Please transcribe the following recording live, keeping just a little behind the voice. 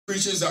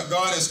creatures that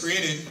God has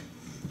created,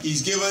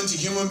 He's given to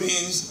human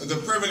beings the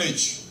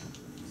privilege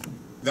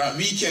that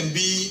we can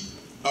be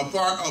a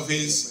part of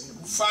His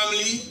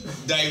family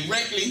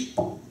directly,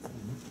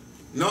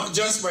 not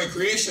just by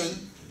creation,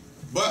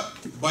 but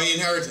by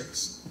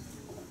inheritance,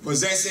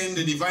 possessing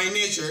the divine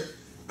nature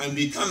and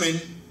becoming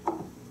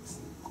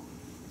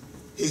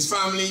His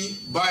family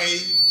by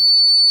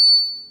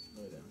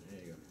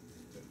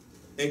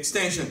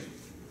extension.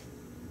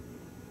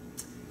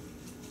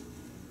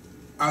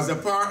 As a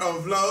part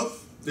of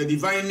love, the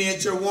divine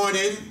nature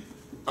wanted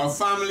a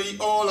family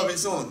all of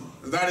its own.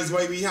 That is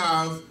why we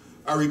have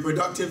a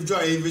reproductive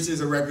drive, which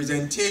is a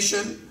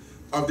representation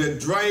of the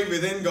drive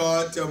within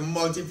God to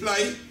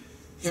multiply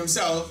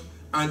Himself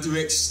and to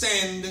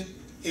extend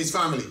His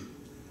family.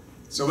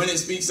 So when it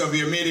speaks of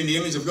we are made in the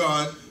image of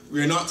God,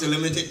 we are not to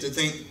limit it to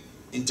think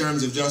in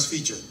terms of just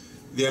feature.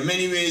 There are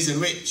many ways in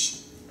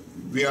which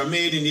we are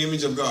made in the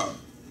image of God.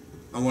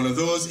 And one of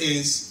those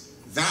is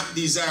that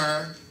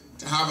desire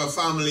to have a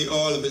family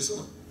all of its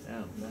own.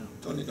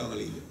 Turn it down a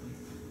little bit.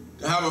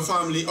 To have a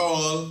family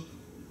all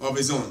of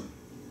its own.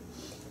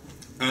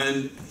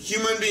 And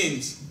human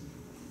beings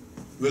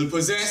will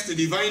possess the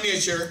divine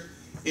nature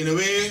in a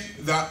way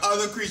that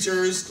other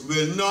creatures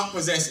will not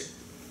possess it.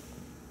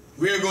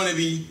 We are going to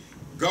be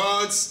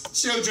God's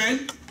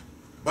children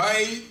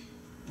by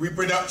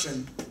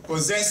reproduction,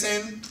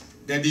 possessing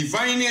the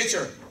divine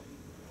nature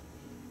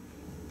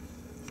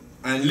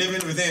and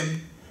living with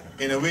Him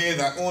in a way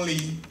that only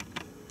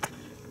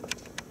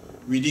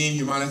redeemed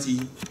humanity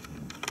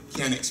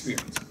can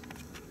experience.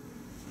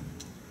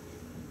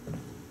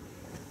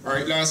 All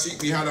right, last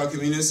week we had our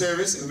communion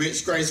service in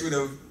which Christ would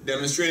have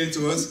demonstrated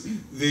to us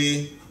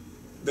the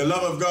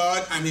love of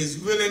God and His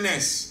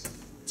willingness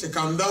to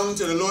come down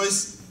to the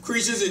lowest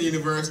creatures in the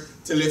universe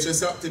to lift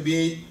us up to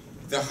be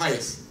the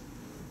highest,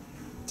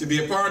 to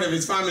be a part of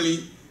His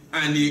family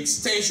and the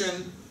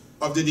extension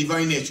of the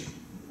divine nature.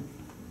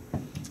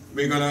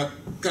 We're going to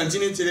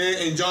continue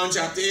today in John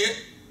chapter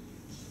 8,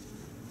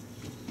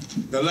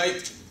 the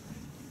light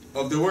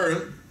of the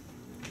world.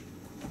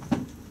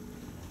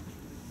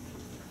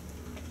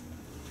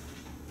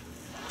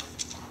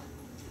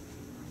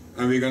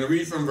 And we're going to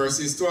read from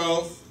verses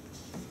 12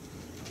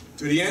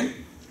 to the end.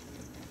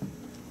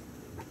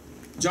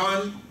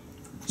 John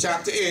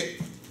chapter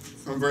 8,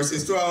 from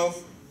verses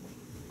 12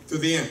 to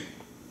the end.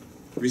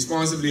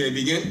 Responsively I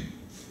begin.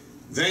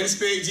 Then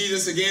spake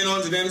Jesus again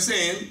unto them,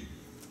 saying,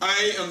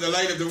 I am the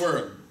light of the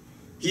world.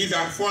 He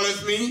that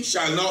followeth me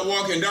shall not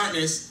walk in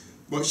darkness,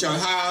 but shall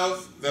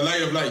have the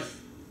light of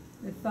life.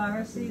 The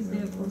Pharisees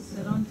therefore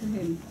said unto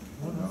him,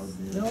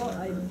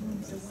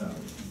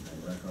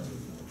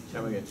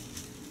 Shall we get?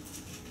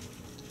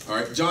 All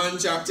right, John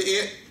chapter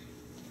 8,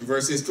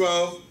 verses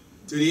 12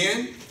 to the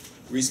end.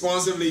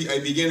 Responsively, I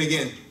begin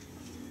again.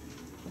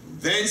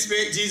 Then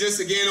spake Jesus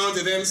again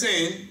unto them,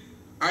 saying,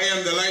 I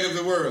am the light of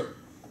the world.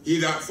 He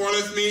that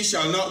followeth me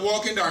shall not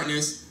walk in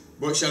darkness,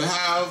 but shall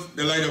have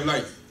the light of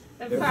life.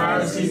 The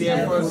Pharisees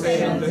therefore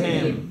said unto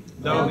him,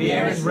 Thou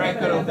bearest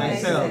record of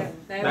thyself,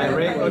 thy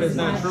record is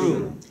not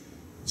true.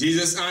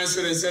 Jesus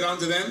answered and said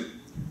unto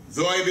them,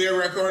 Though I bear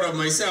record of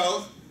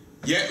myself,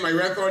 yet my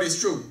record is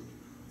true.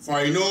 For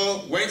I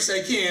know whence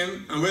I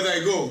came and whither I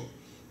go,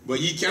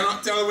 but ye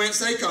cannot tell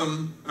whence I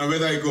come and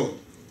whither I go.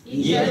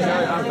 Ye judge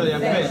after their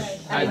flesh,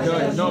 I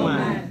judge no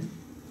man.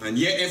 And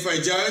yet if I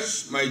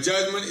judge, my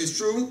judgment is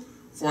true,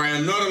 for I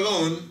am not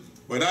alone,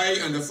 but I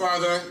and the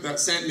Father that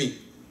sent me.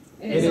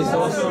 It is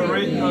also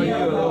written on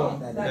your law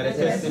that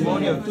the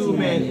testimony of two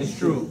men is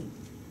true.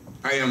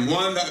 I am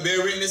one that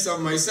bear witness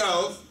of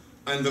myself,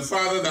 and the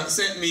Father that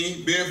sent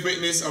me bear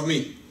witness of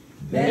me.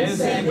 Then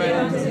said they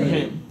unto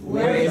him,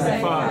 Where is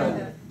thy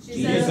Father?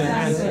 Jesus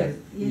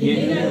answered,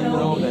 Ye neither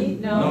know me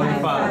nor my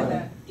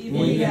Father. If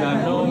ye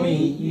have known me,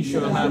 ye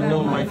shall have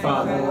known my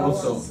Father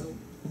also.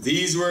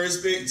 These words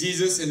spake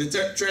Jesus in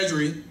the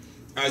treasury,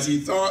 as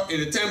he taught in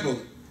the temple,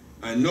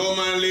 and no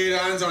man laid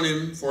hands on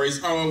him, for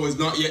his hour was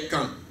not yet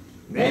come.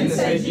 Then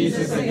said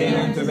Jesus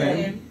again unto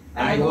them,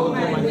 I go to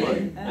my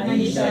Father, and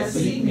ye shall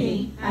seek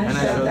me, and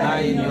I shall die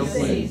in your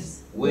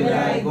place. Whither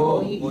I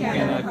go, ye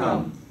cannot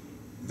come.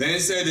 Then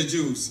said the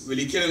Jews, Will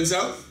he kill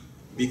himself?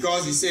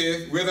 Because he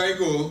saith, Whither I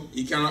go,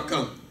 ye cannot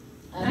come.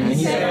 And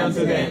he said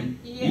unto them,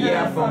 Ye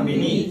are from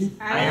beneath,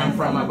 I am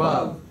from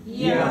above.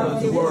 Ye are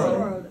of the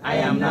world, I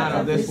am not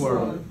of this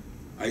world.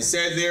 I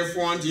said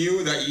therefore unto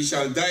you that ye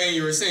shall die in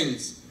your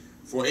sins.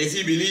 For if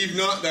ye believe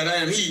not that I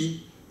am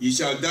he, ye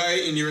shall die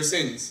in your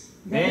sins.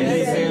 Then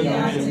they said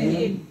unto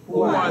him,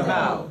 Who art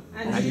thou?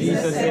 And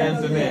Jesus said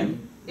unto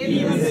them,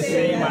 Even the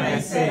same I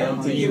say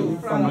unto you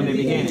from the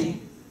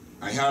beginning.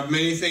 I have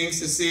many things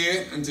to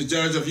say and to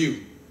judge of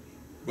you,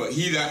 but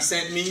he that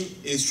sent me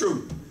is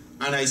true,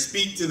 and I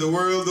speak to the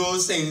world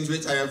those things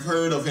which I have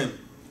heard of him.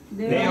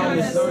 They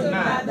understood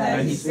not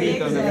that he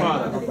spake of the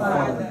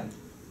Father.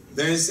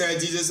 Then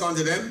said Jesus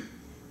unto them,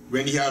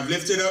 When ye have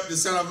lifted up the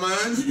Son of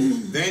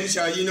Man, then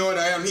shall ye know that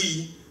I am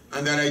he,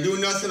 and that I do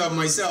nothing of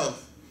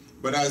myself,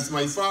 but as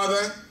my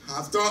Father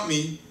hath taught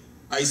me,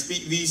 I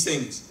speak these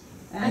things.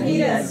 And he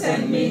that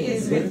sent me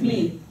is with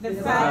me. The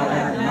Father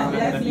hath not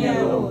left me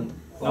alone,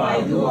 for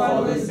I do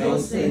always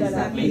those things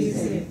that please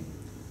him.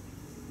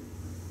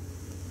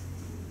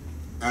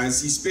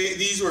 As he spake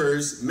these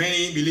words,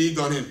 many believed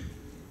on him.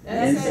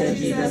 Then said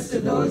Jesus to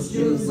those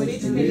Jews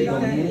which believed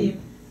on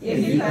him, If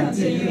ye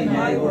continue in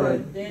my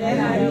word, then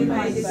are ye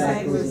my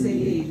disciples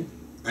indeed.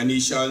 And ye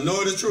shall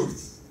know the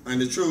truth, and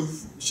the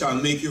truth shall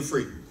make you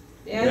free.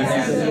 They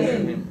answered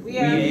him, We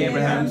are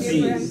Abraham's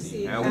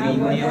seed,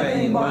 and we never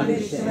in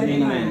bondage to any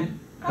man.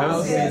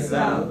 How sayest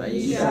thou that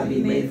ye shall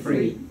be made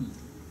free?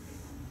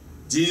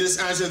 Jesus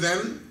answered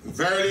them,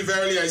 Verily,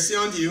 verily, I say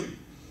unto you,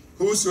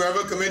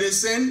 whosoever committeth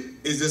sin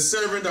is the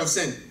servant of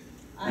sin.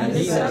 And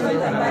the servant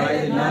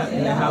abideth not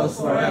in the house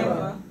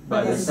forever,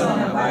 but the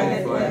Son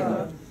abideth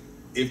forever.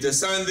 If the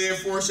Son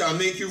therefore shall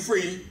make you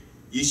free,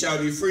 ye shall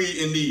be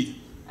free indeed.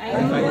 I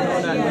know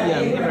that ye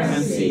are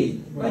Abraham's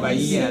seed, but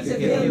ye seek to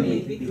kill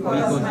me,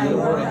 because my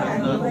word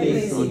hath no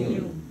place in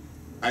you.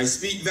 I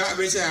speak that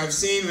which I have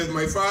seen with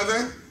my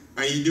Father,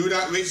 and ye do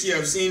that which ye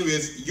have seen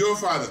with your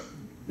father.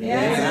 They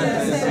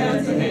answered and said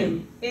unto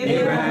him,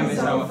 Abraham is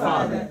our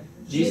father.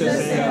 Jesus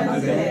said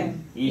unto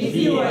them, If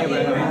you are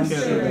Abraham's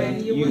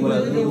children, you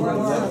will do the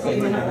works of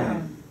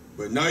Abraham.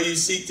 But now you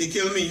seek to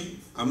kill me,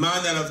 a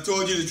man that have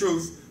told you the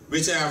truth,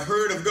 which I have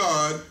heard of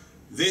God.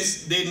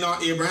 This did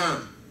not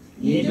Abraham.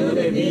 Ye do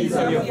the deeds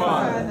of your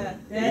father.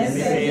 Then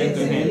said they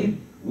unto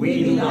him,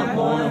 We be not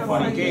born of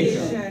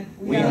fornication.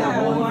 We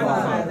have one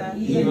Father,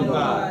 even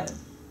God.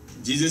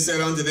 Jesus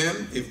said unto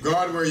them, If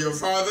God were your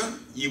father,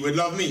 ye would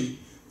love me.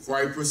 For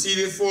I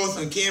proceeded forth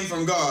and came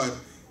from God.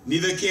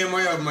 Neither came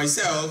I of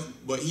myself,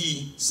 but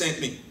he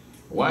sent me.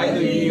 Why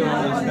do ye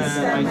not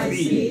understand my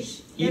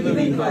speech, even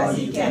because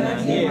ye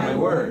cannot hear my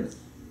words?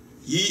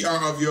 Ye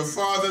are of your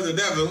father the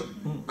devil,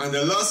 and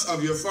the lust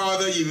of your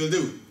father ye will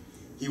do.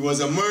 He was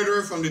a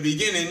murderer from the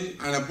beginning,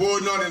 and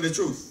abode not in the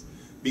truth,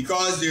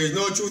 because there is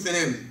no truth in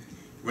him.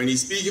 When he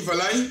speaketh a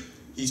lie,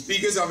 he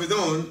speaketh of his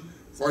own,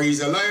 for he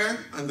is a liar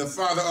and the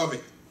father of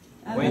it.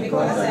 And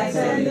because I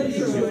tell you the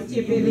truth,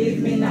 ye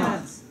believe me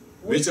not.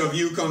 Which of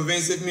you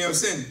convinceth me of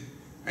sin?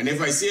 And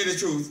if I say the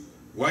truth,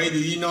 why do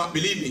ye not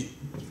believe me?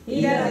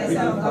 He that is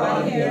of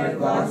God heareth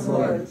God's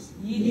words.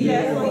 Ye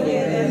therefore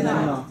hear them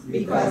not,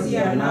 because ye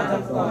are not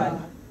of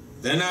God.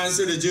 Then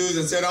answered the Jews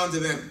and said unto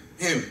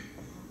him,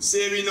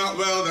 Say we not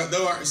well that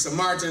thou art a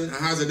Samaritan and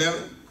hast a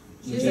devil?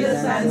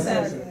 Jesus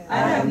answered, I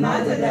have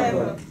not a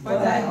devil,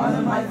 but I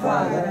honor my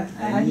Father,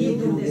 and ye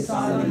do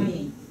dishonor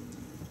me.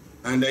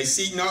 And I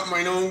seek not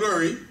mine own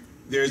glory.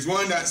 There is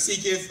one that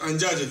seeketh and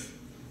judgeth.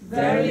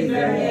 Verily,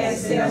 verily, I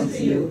say unto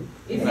you,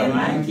 if a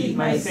man keep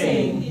my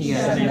saying, he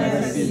shall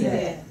never see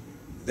death.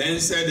 Then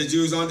said the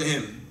Jews unto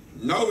him,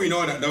 Now we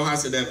know that thou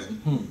hast a devil.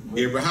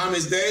 Abraham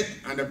is dead,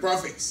 and the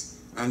prophets.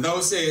 And thou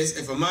sayest,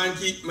 If a man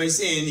keep my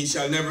saying, he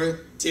shall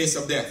never taste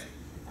of death.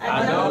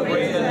 Art thou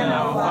greater than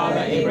our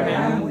father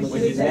Abraham,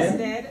 which is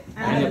dead,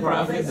 and the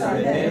prophets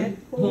are dead,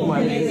 whom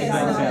I make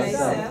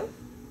thyself?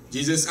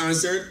 Jesus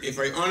answered, If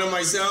I honor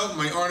myself,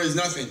 my honor is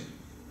nothing.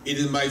 It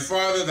is my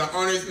Father that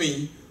honoreth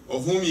me,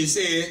 of whom ye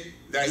say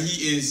that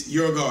he is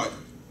your God.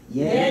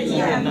 Yet ye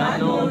have not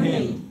known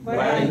him, but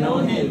I know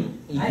him.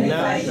 And if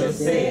I should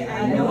say,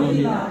 I know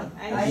him not,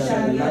 I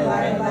shall be a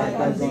liar like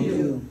unto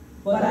you.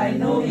 But I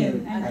know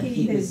him, and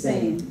keep his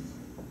sayings.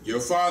 Your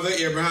father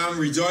Abraham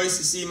rejoiced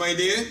to see my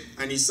day,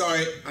 and he saw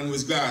it and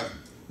was glad.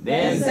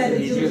 Then said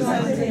the Jews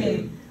unto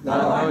him, Thou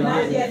art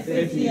not yet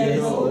 50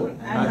 years old, and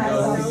hast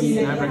thou seen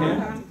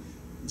Abraham?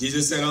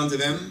 Jesus said unto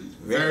them,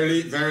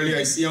 Verily, verily,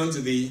 I say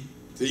unto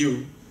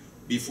you,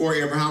 before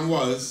Abraham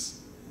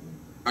was,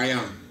 I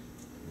am.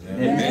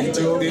 Then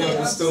took they up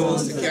the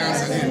stones to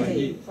cast at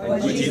him.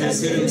 But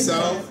Jesus hid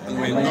himself and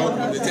went out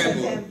of the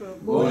temple,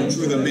 going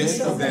through the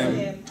midst of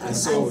them, and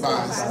so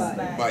passed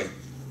by.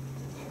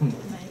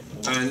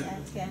 And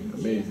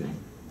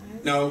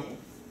now,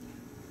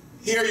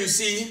 here you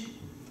see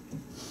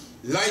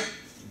light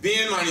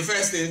being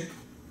manifested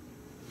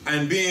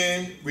and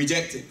being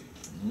rejected.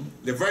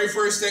 The very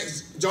first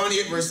text, John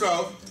 8, verse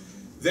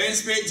 12, Then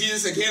spake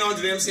Jesus again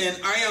unto them, saying,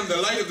 I am the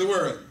light of the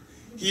world.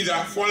 He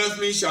that followeth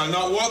me shall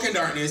not walk in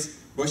darkness,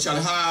 but shall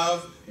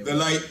have the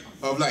light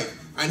of life.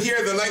 And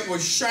here the light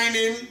was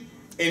shining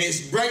in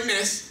its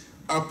brightness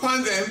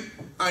upon them,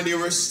 and they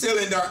were still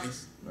in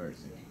darkness.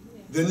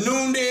 The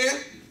noonday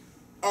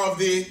of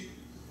the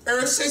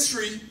earth's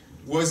history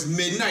was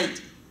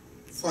midnight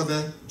for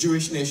the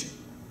Jewish nation.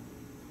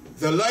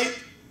 The light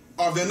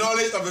of the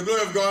knowledge of the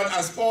glory of God,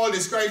 as Paul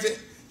describes it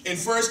in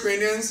 1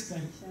 Corinthians,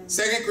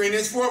 2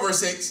 Corinthians 4 verse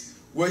 6,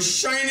 was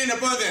shining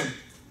upon them,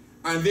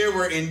 and they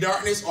were in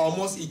darkness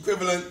almost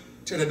equivalent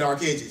to the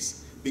Dark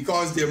Ages,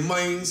 because their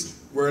minds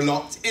were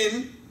locked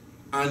in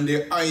and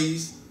their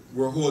eyes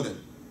were holden.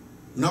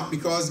 Not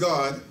because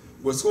God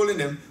was holding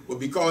them, but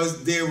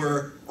because they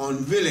were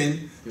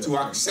unwilling to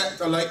accept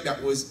the light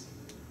that was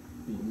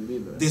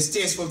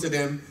distasteful to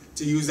them,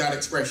 to use that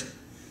expression.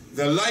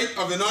 The light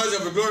of the knowledge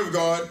of the glory of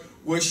God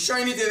was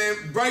shining to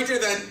them brighter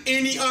than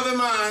any other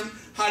man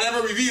had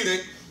ever revealed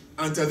it,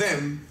 and to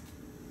them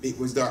it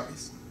was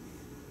darkness.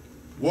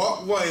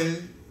 Walk while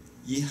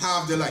ye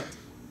have the light.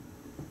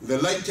 The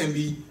light can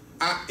be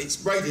at its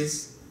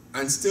brightest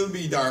and still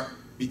be dark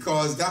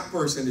because that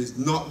person is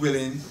not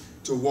willing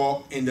to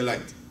walk in the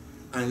light.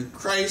 And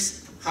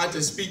Christ had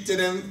to speak to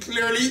them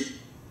clearly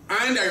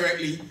and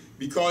directly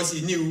because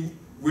he knew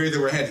where they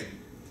were headed.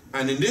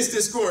 And in this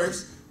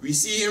discourse, we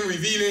see him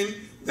revealing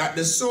that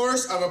the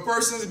source of a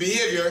person's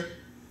behavior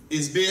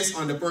is based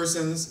on the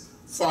person's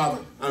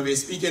father. And we're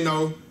speaking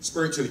now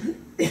spiritually.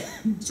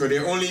 So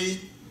there are only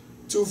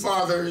two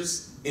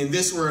fathers in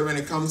this world when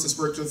it comes to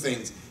spiritual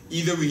things.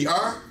 Either we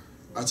are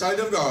a child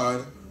of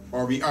God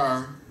or we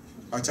are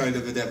a child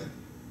of the devil.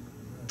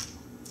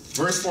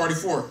 Verse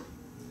 44.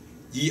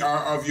 Ye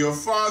are of your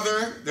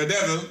father the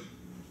devil,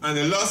 and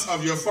the lust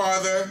of your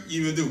father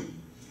ye will do.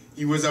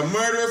 He was a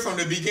murderer from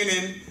the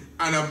beginning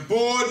and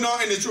abode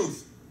not in the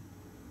truth,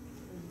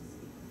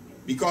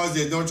 because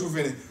there's no truth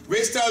in it.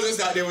 Which tells us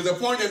that there was a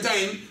point in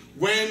time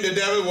when the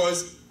devil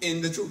was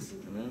in the truth.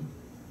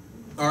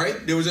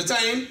 Alright? There was a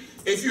time,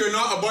 if you're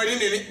not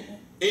abiding in it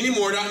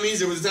anymore, that means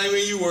there was a time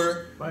when you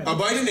were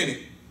abiding in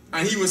it.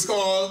 And he was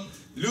called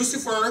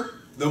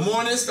Lucifer, the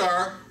morning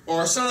star,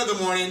 or son of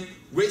the morning,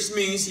 which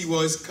means he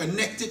was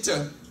connected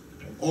to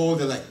all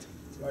the light.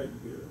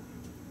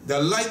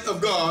 The light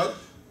of God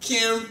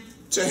came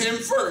to him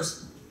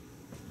first.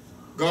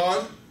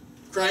 God,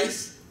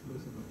 Christ,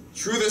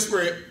 through the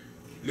Spirit,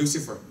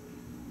 Lucifer.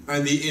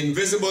 And the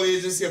invisible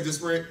agency of the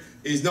Spirit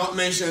is not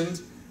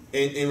mentioned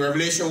in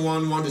Revelation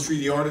 1:1-3,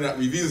 the order that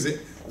reveals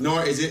it,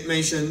 nor is it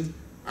mentioned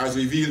as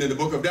revealed in the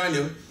book of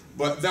Daniel,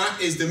 but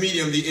that is the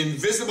medium, the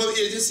invisible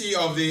agency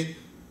of the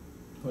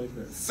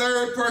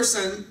third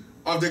person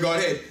of the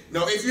Godhead.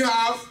 Now, if you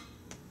have,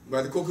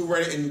 Brother Koku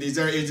read it in the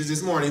Desire Ages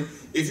this morning,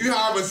 if you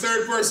have a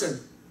third person,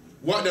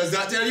 what does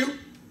that tell you?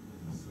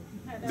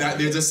 That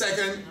there's a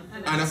second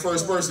and a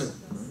first person.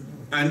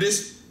 And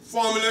this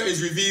formula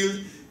is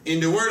revealed in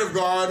the Word of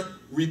God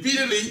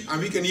repeatedly,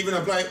 and we can even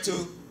apply it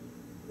to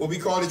what we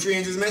call the three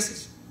angels'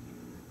 message.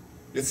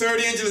 The third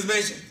angel is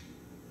mentioned.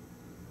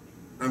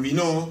 And we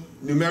know,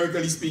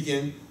 numerically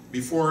speaking,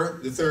 before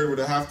the third would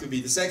have to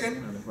be the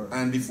second,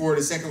 and before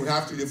the second would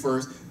have to be the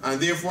first, and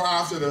therefore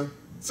after the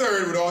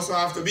third would also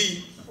have to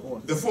be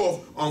the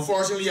fourth.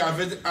 Unfortunately,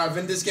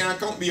 Adventists can't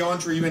count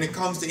beyond three when it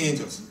comes to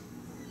angels.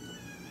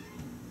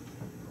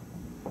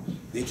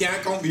 They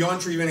can't count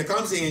beyond three when it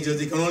comes to angels.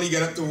 They can only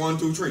get up to 1,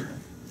 2, 3.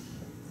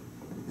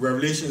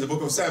 Revelation is the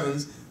book of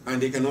sevens,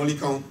 and they can only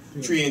count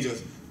 3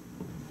 angels.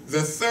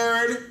 The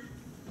third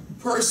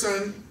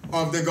person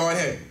of the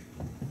Godhead.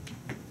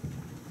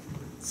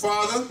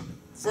 Father,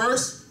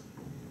 first,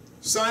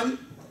 Son,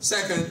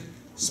 second,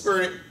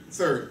 Spirit,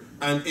 third.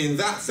 And in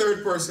that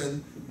third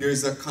person, there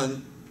is a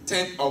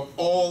content of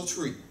all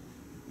three.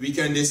 We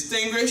can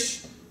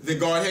distinguish the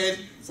Godhead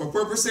for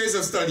purposes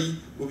of study,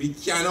 but we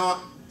cannot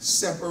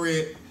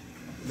separate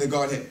the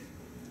Godhead.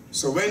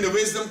 So when the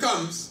wisdom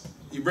comes,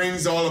 he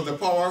brings all of the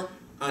power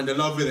and the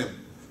love with him.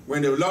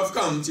 When the love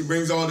comes, he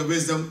brings all the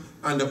wisdom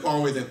and the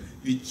power with him.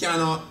 We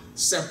cannot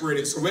separate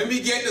it. So when we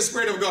get the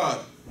Spirit of God,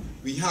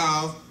 we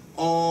have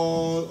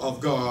all of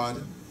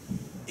God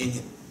in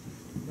him.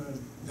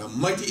 The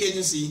mighty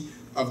agency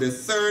of the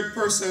third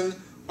person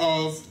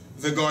of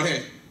the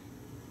Godhead.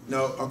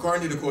 Now,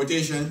 according to the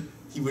quotation,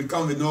 he would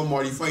come with no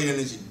modified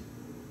energy.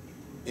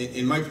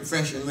 In my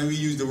profession, when we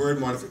use the word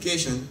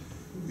modification,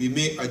 we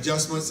make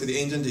adjustments to the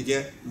engine to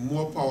get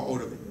more power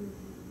out of it.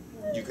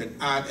 You can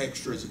add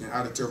extras. You can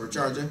add a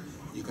turbocharger.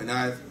 You can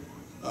add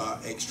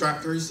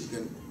extractors. You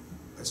can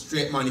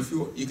straight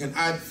manifold. You can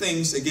add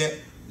things to get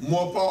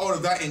more power out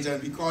of that engine.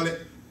 We call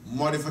it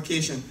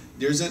modification.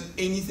 There isn't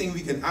anything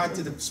we can add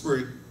to the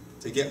Spirit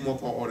to get more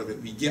power out of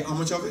it. We get how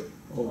much of it?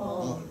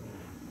 All.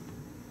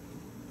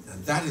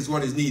 And that is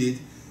what is needed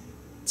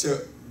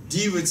to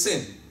deal with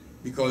sin,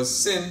 because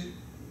sin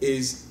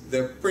is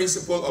the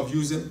principle of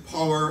using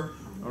power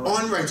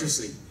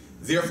unrighteously.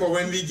 Therefore,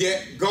 when we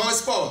get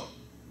God's power,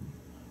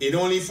 it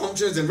only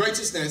functions in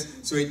righteousness,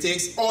 so it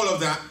takes all of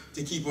that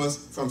to keep us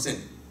from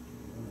sin.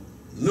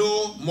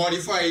 No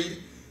modified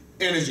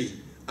energy.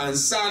 And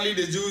sadly,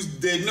 the Jews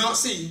did not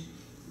see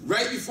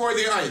right before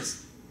their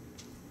eyes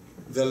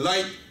the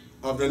light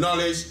of the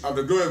knowledge of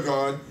the glory of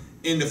God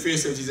in the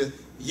face of Jesus.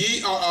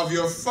 Ye are of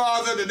your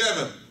father the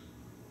devil,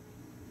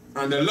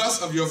 and the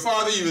lust of your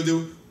father you will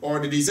do, or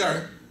the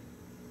desire.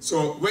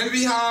 So when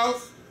we have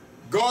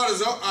God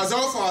as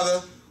our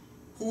Father,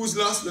 whose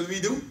lust will we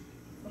do?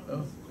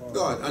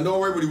 God. And don't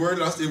worry about the word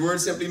lust. The word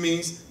simply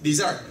means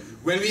desire.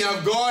 When we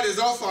have God as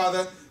our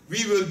Father,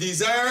 we will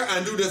desire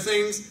and do the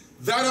things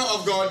that are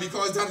of God,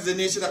 because that is the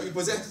nature that we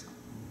possess.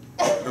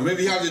 And when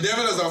we have the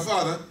devil as our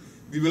father,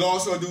 we will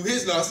also do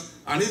his lust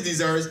and his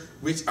desires,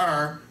 which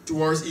are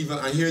towards evil.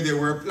 And here they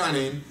were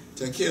planning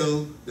to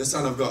kill the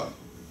Son of God.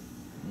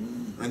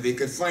 And they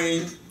could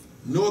find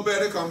no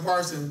better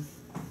comparison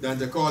than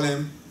to call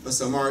him a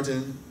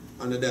Samaritan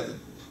and a devil.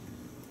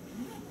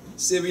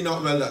 Say we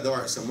not well that thou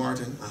art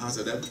Samaritan and hast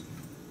a devil.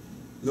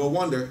 No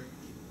wonder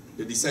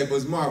the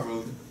disciples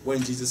marveled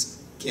when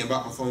Jesus came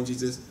back and found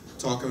Jesus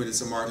talking with the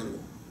Samaritan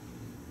woman.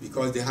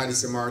 because they had the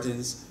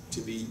Samaritans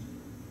to be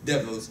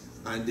devils,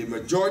 and the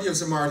majority of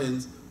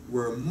Samaritans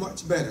were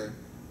much better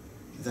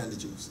than the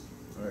Jews.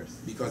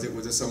 Because it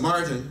was a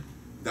Samaritan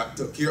that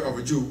took care of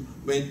a Jew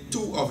when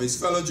two of his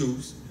fellow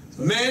Jews,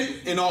 men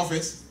in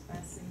office,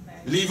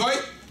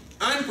 Levite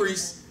and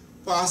priest,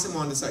 passed him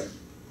on the side.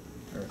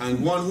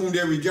 And one whom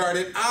they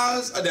regarded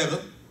as a devil,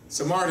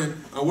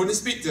 Samaritan, and wouldn't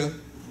speak to,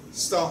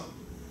 stopped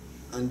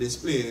and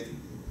displayed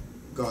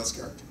God's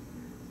character.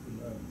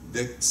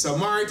 The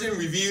Samaritan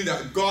revealed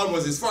that God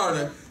was his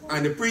father,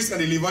 and the priest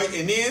and the Levite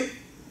in name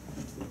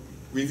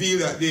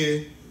revealed that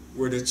they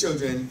were the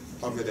children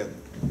of the devil.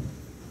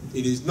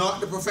 It is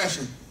not the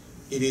profession,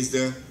 it is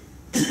the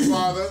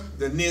father,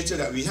 the nature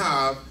that we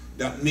have,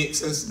 that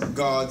makes us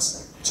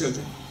God's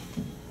children.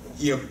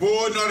 He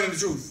abode not in the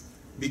truth,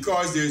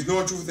 because there is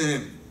no truth in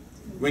him.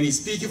 When he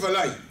speaketh a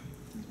lie,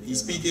 he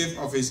speaketh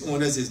of his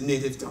own as his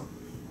native tongue.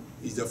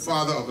 He's the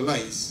father of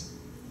lies.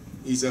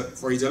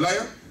 For he's a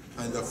liar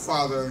and the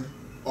father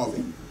of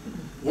it.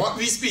 What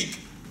we speak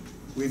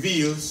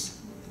reveals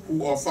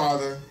who our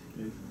father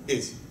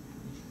is.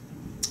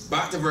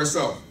 Back to verse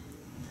 12.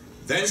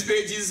 Then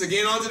spake Jesus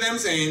again unto them,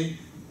 saying,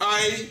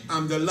 I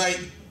am the light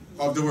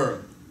of the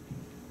world.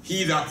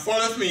 He that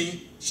followeth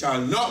me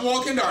shall not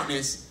walk in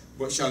darkness,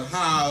 but shall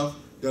have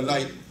the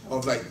light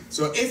of life.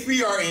 So if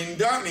we are in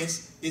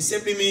darkness, it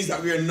simply means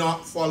that we are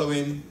not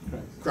following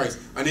Christ.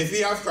 And if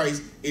we have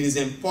Christ, it is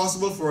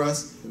impossible for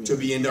us to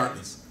be in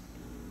darkness.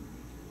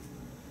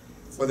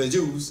 For the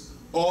Jews,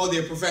 all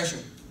their profession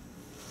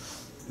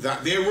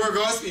that they were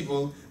God's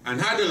people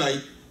and had the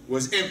light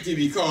was empty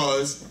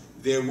because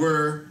they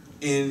were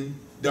in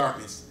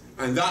darkness.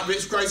 And that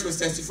which Christ was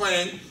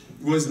testifying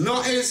was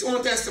not his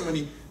own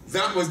testimony.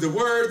 That was the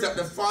word that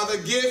the Father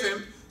gave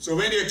him. So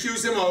when they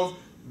accused him of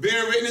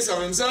bearing witness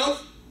of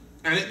himself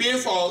and it being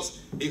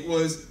false, it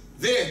was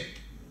they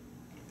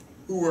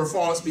who were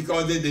false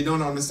because they did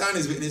not understand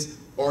his witness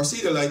or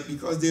see the light,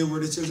 because they were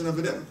the children of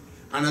the devil.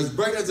 And as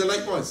bright as the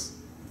light was,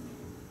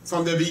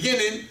 from the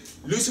beginning,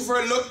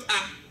 Lucifer looked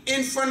at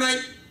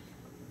infinite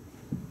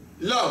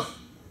love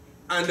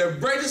and the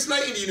brightest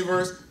light in the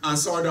universe and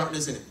saw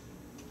darkness in it.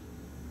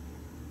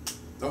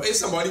 Now if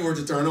somebody were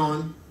to turn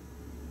on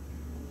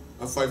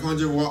a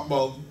 500-watt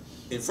bulb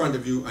in front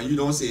of you and you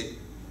don't see it,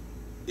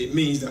 it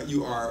means that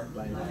you are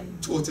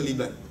totally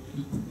blind.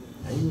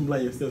 And even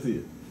blind, you still see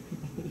it.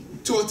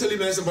 Totally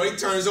blind. Somebody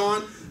turns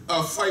on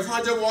a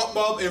 500-watt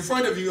bulb in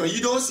front of you and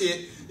you don't see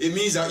it, it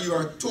means that you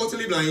are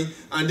totally blind.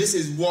 And this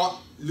is what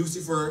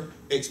Lucifer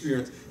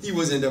experienced. He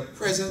was in the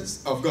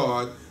presence of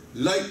God,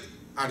 light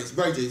at its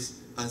brightest,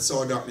 and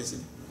saw darkness in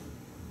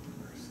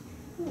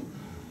it.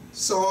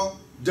 Saw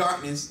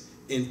darkness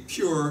in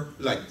pure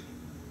light.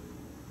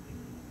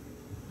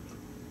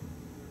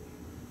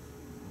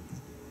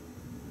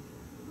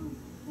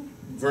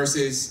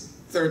 Verses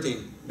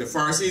 13. The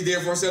Pharisees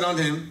therefore said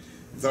unto him,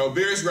 Thou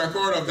bearest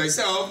record of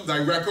thyself, thy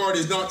record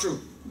is not true.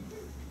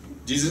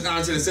 Jesus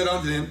answered and said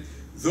unto them,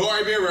 Though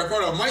I bear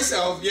record of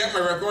myself, yet my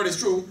record is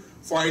true,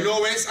 for I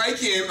know whence I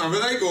came and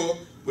whither I go,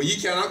 but ye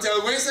cannot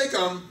tell whence I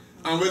come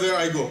and whither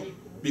I go,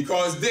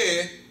 because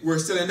they were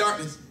still in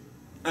darkness.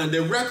 And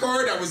the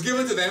record that was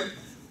given to them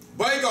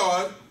by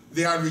God,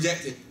 they had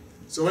rejected.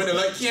 So when the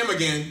light came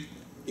again,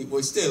 it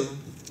was still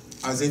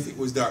as if it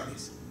was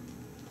darkness.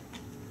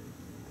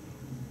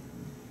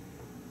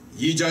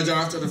 Ye judge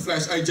after the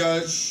flesh, I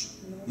judge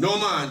no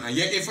man, and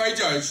yet if I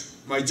judge,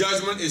 my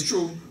judgment is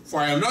true, for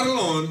I am not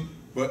alone,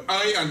 but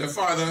I and the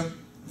Father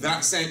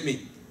that sent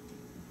me.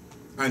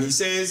 And he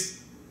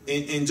says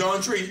in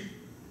John 3,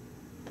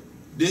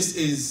 this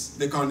is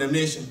the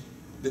condemnation.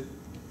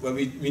 Well,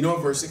 we know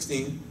verse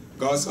 16,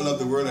 God so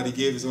loved the world that he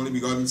gave his only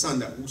begotten Son,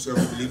 that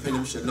whosoever believe in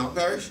him should not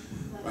perish,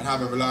 but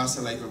have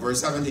everlasting life.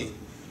 Verse 17,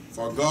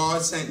 for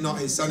God sent not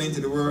his Son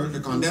into the world to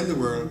condemn the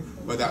world,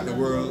 but that the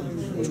world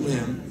through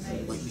him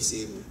might be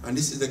saved. And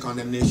this is the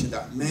condemnation,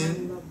 that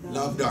men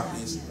love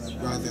darkness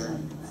rather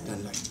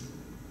than light.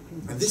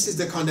 And this is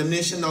the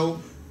condemnation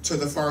now to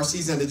the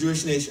Pharisees and the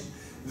Jewish nation,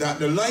 that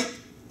the light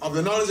of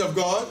the knowledge of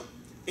God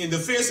in the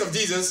face of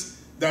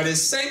Jesus that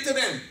is sent to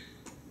them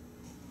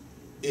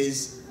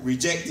is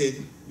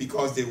rejected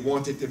because they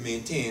wanted to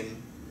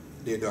maintain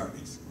their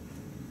darkness.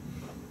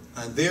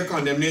 And their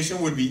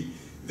condemnation would be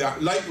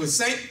that light was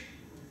sent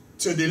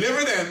to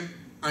deliver them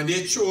and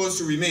they chose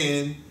to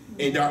remain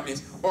in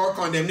darkness. Or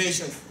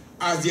condemnation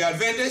as the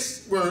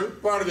Adventist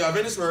world, part of the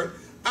Adventist world,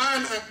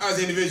 and as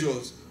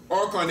individuals.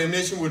 Or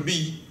condemnation would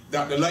be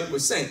that the light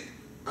was sent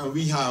and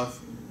we have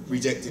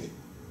rejected it.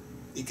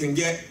 It can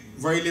get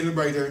very little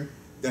brighter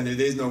than it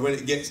is now. When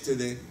it gets to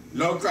the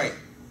loud cry,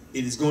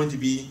 it is going to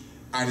be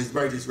at its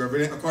brightest.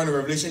 According to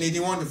Revelation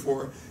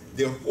 81:4,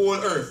 the whole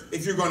earth,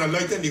 if you're going to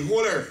lighten the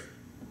whole earth,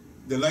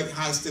 the light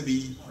has to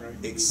be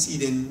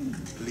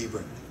exceedingly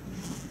bright.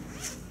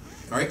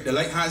 All right? The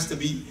light has to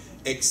be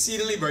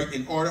exceedingly bright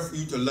in order for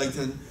you to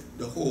lighten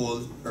the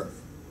whole earth.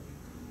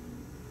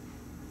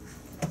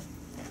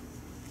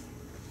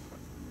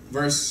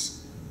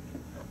 Verse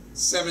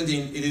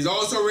 17, it is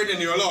also written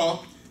in your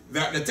law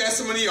that the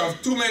testimony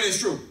of two men is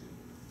true.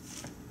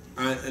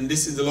 and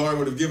this is the law I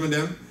would have given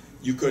them.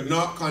 You could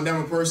not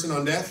condemn a person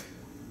on death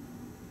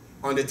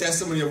on the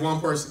testimony of one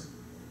person.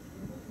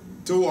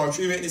 2 or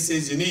 3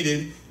 witnesses you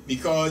needed,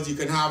 because you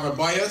can have a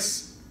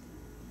bias,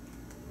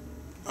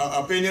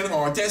 opinion,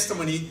 or a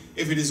testimony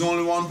if it is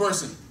only one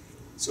person.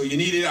 So you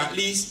needed at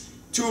least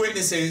 2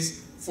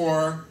 witnesses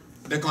for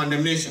the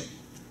condemnation.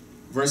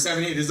 Verse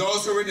 7, it is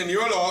also written in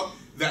your law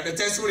that the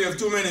testimony of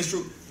 2 men is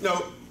true.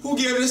 Now, who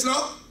gave this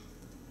law?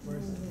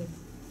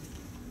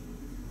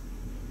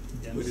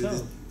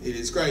 It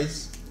is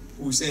Christ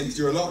who sent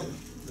your law.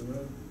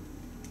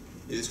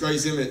 It is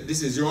Christ saying,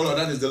 this is your law.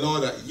 That is the law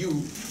that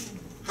you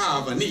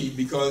have a need,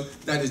 because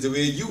that is the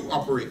way you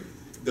operate.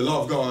 The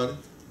law of God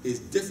is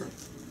different.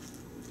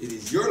 It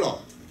is your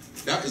law.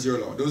 That is your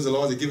law. Those are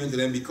laws are given to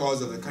them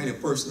because of the kind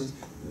of persons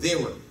they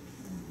were.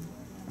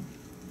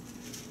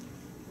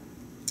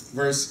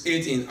 Verse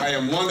 18, I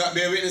am one that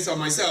bear witness of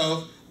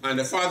myself, and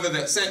the Father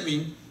that sent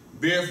me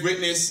beareth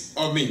witness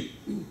of me.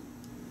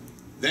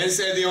 Then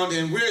said they unto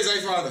him, where is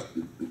thy Father?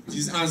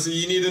 Jesus answered,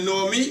 ye neither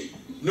know me,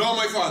 nor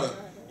my Father.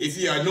 If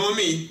ye had known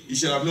me, ye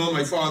shall have known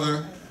my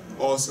Father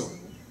also.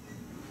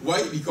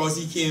 Why? Because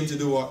he came to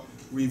do what?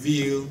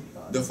 Reveal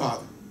the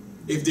Father.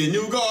 If they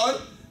knew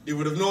God, they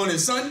would have known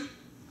his Son.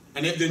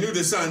 And if they knew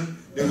the Son,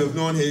 they would have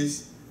known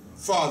his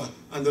Father.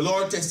 And the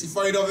Lord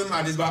testified of him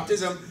at his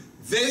baptism,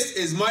 this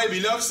is my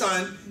beloved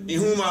Son, in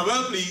whom I am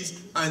well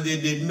pleased. And they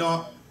did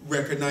not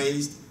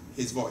recognize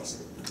his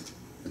voice.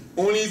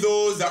 Only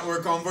those that were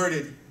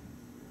converted,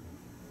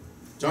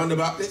 John the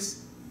Baptist,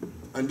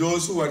 and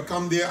those who had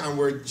come there and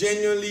were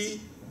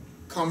genuinely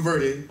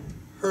converted,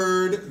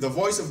 heard the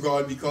voice of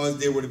God, because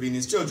they would have been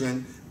his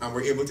children and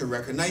were able to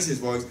recognize his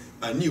voice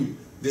and knew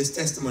this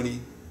testimony,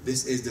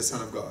 this is the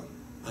Son of God.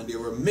 And there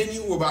were many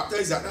who were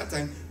baptized at that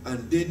time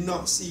and did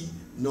not see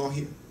nor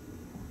hear.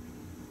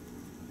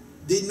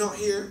 Did not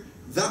hear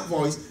that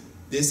voice.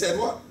 They said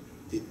what?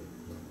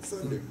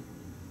 Thunder.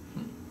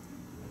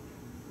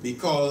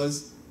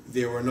 Because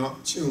they were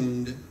not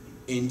tuned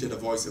into the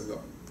voice of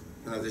God.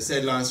 And as I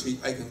said last week,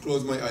 I can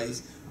close my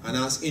eyes and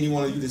ask any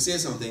one of you to say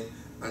something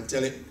and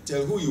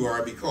tell who you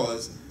are,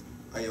 because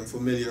I am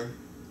familiar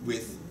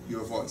with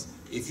your voice.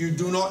 If you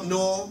do not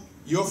know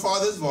your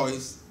Father's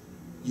voice,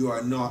 you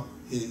are not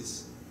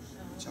his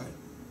child.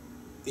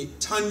 It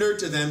thundered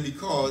to them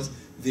because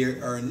they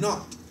are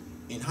not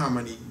in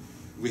harmony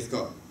with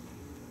God.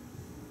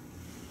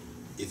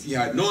 If you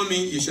had known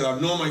me, you should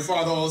have known my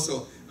Father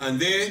also. And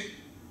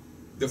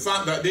the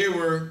fact that they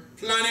were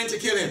planning to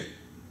kill him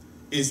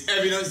is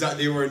evidence that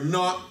they were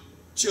not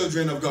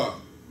children of God.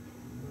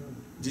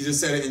 Jesus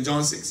said it in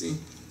John 16.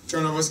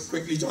 Turn over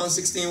quickly, John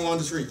 16,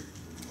 1-3.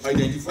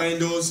 Identifying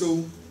those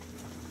who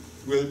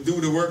will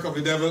do the work of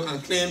the devil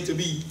and claim to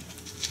be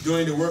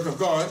doing the work of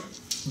God.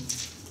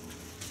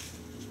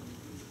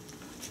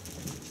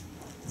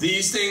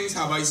 These things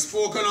have I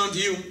spoken unto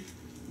you,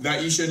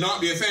 that ye should not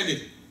be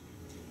offended.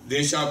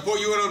 They shall put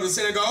you out of the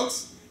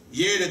synagogues.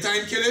 Yea, the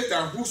time killeth,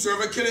 that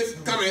whosoever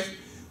killeth cometh,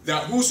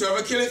 that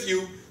whosoever killeth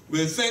you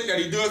will think that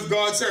he doeth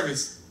God's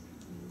service.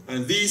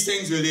 And these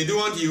things will they do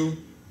unto you,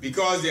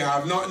 because they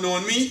have not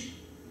known me,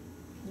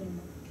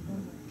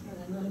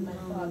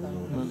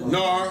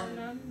 nor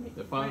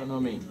the Father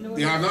nor me.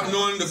 They have not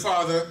known the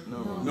Father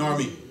nor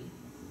me.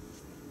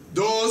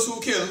 Those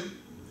who kill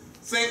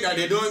think that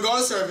they're doing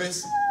God's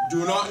service,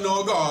 do not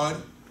know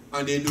God,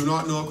 and they do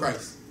not know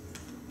Christ.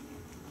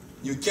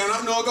 You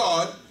cannot know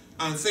God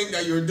and think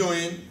that you're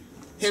doing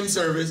him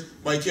service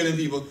by killing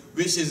people,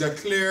 which is a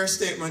clear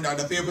statement that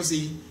the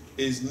papacy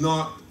is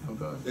not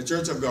the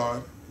church of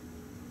God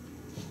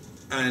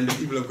and the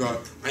people of God.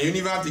 And you don't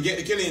even have to get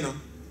the killing, you know.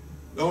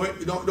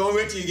 Don't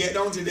wait till you get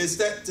down to the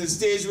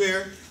stage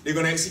where they're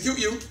going to execute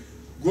you.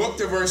 Go up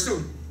to verse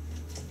 2.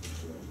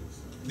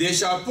 They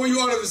shall pull you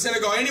out of the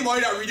synagogue.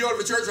 Anybody that read you out of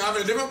the church for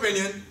having a different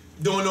opinion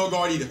don't know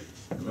God either.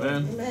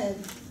 Amen.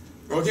 Amen.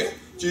 Okay?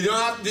 So you don't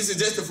have, this is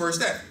just the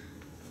first step.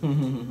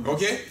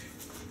 Okay?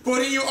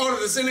 Putting you out of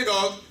the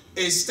synagogue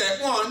is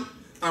step 1.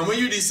 And when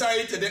you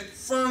decide to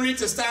firmly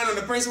to stand on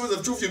the principles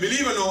of truth you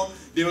believe or know,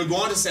 they will go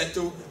on to step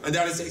 2, and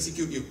that is to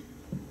execute you.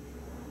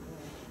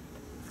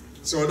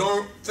 So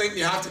don't think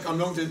you have to come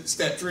down to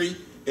step 3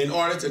 in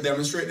order to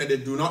demonstrate that they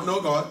do not know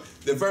God.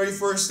 The very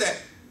first step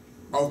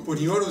of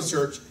putting you out of the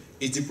church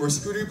is the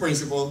persecutory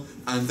principle,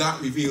 and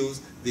that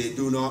reveals they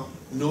do not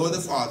know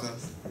the Father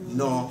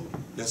nor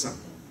the Son.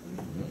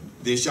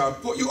 They shall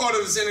put you out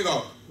of the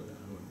synagogue.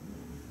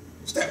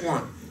 Step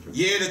 1.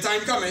 Yea, the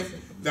time cometh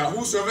that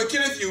whosoever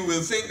killeth you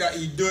will think that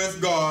he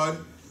doeth God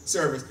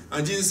service.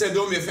 And Jesus said,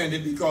 don't be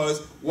offended,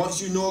 because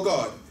once you know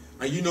God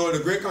and you know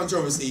the great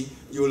controversy,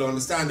 you will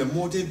understand the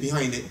motive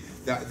behind it,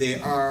 that they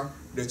are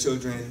the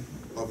children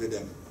of the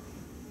devil.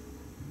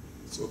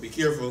 So be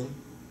careful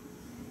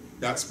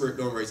that spirit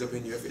don't rise up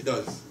in you. If it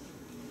does,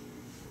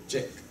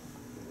 check.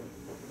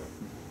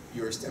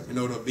 You're stepping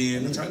out of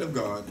being a child of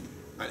God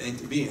and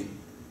into being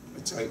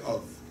a child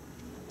of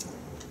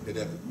the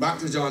devil. Back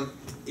to John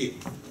 8.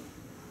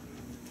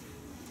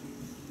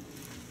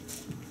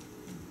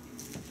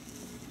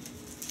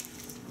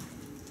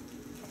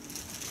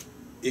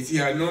 If he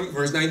had known,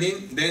 verse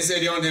 19, then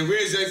said he unto them,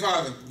 where is thy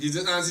father?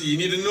 Jesus answered, ye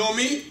neither know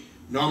me,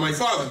 nor my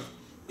Father.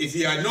 If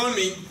ye had known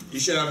me, ye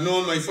should have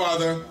known my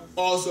Father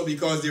also,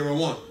 because they were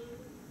one.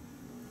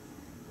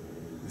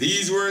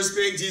 These words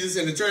spake Jesus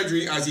in the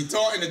treasury as he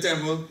taught in the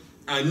temple,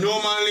 and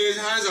no man laid his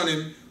hands on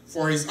him,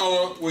 for his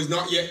hour was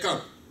not yet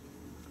come.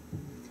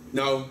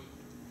 Now,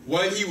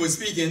 while he was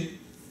speaking,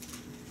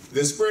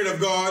 the Spirit of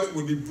God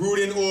would be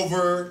brooding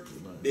over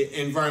the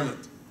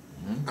environment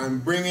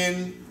and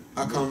bringing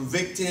a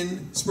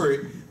convicting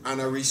spirit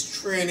and a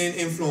restraining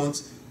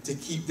influence to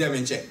keep them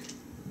in check.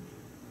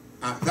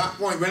 At that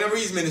point, whenever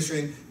he's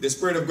ministering, the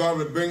Spirit of God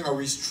would bring a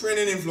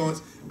restraining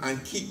influence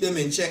and keep them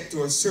in check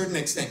to a certain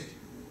extent.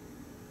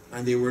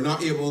 And they were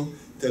not able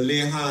to lay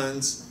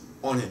hands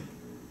on him.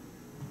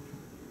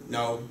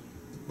 Now,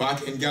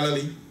 back in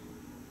Galilee,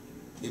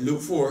 in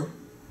Luke 4,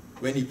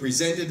 when he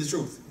presented the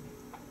truth,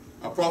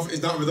 a prophet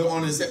is not without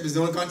honor except his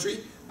own country.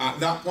 At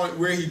that point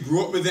where he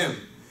grew up with them,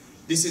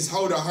 this is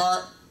how the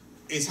heart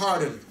is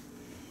hardened.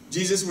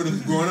 Jesus would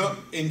have grown up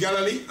in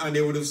Galilee, and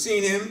they would have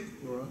seen him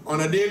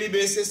on a daily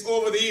basis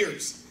over the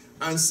years,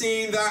 and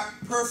seen that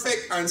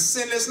perfect and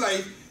sinless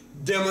life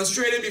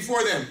demonstrated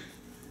before them.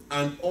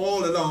 And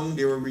all along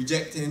they were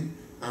rejecting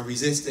and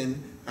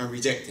resisting and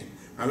rejecting.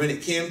 And when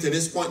it came to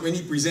this point, when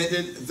he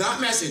presented that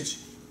message,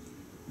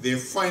 their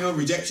final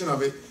rejection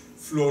of it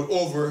flowed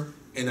over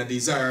in a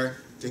desire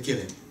to kill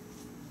him.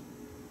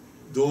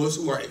 Those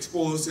who are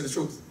exposed to the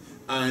truth.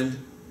 And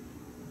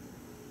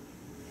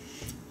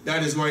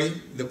that is why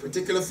the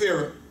particular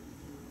Pharaoh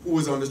who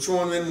was on the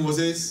throne when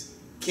Moses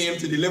came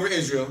to deliver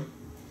Israel,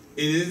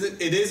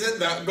 it isn't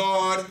that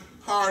God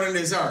hardened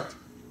his heart.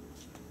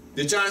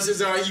 The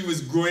chances are he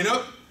was growing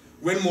up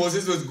when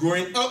Moses was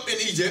growing up in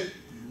Egypt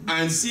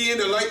and seeing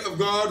the light of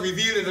God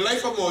revealed in the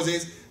life of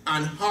Moses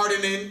and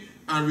hardening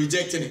and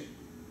rejecting it.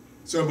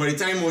 So by the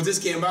time Moses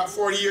came back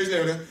 40 years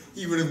later,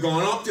 he would have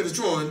gone up to the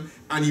throne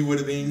and he would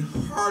have been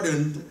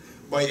hardened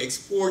by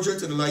exposure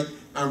to the light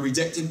and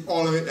rejecting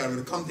all of it that would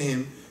have come to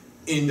him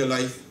in the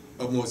life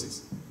of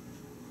Moses.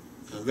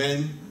 And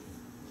when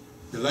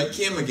the light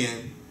came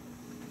again,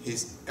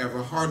 his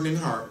ever hardening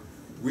heart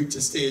reached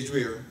a stage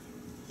where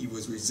he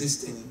was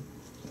resisting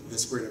the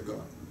Spirit of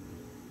God.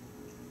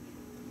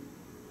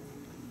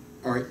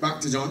 All right, back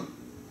to John.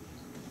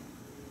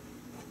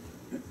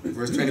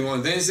 Verse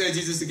 21. Then said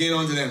Jesus again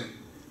unto them,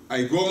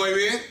 I go my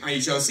way, and ye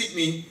shall seek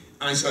me,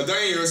 and shall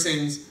die in your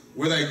sins.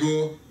 Where I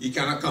go, ye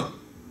cannot come.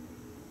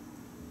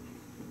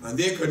 And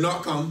they could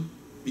not come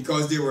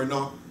because they were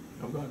not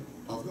of God.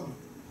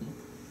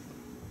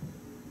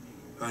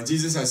 And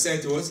Jesus has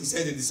said to us, he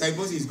said to the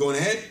disciples, he's going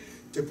ahead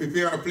to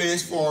prepare a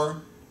place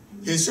for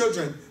his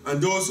children. And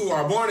those who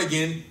are born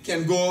again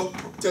can go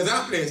to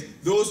that place.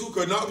 Those who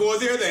could not go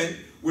there then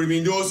would have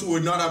been those who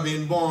would not have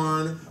been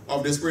born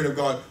of the Spirit of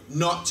God,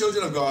 not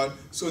children of God,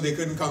 so they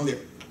couldn't come there.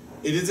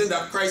 It isn't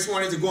that Christ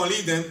wanted to go and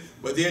lead them,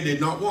 but they did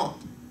not want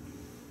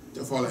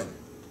to follow him.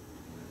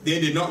 They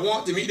did not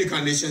want to meet the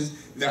conditions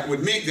that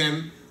would make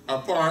them a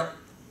part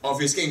of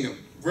his kingdom.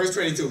 Verse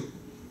 22.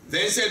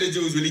 Then said the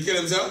Jews, will he kill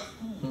himself?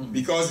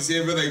 Because he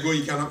said, where I go,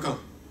 you cannot come.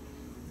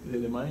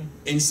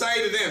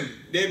 Inside of them,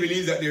 they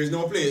believed that there is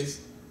no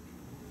place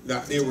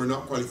that they were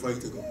not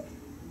qualified to go.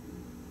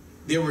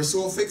 They were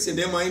so fixed in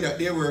their mind that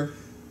they were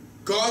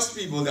God's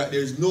people that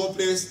there's no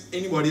place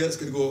anybody else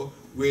could go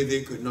where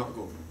they could not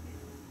go.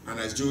 And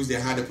as Jews, they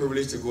had the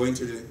privilege to go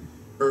into the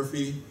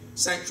earthly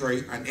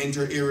sanctuary and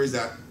enter areas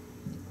that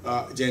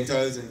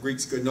Gentiles and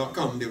Greeks could not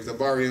come. There was a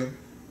barrier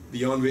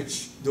beyond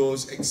which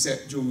those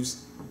except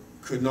Jews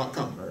could not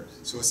come.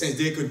 So since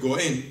they could go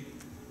in,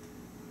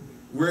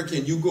 where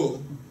can you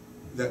go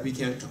that we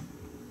can't come?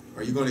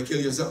 Are you going to kill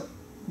yourself?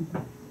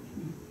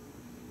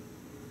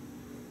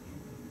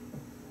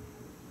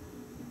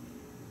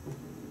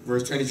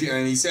 Verse 23,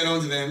 and he said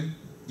unto them,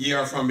 ye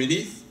are from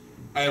beneath,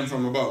 I am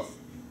from above.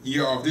 Ye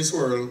are of this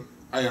world,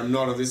 I am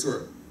not of this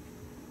world.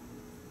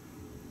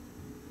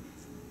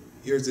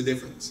 Here's the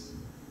difference.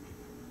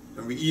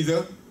 Are we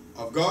either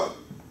of God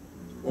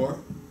or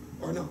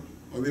not?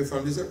 Or we are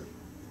from this earth?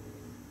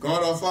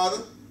 God our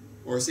Father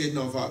or Satan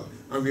our Father?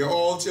 And we are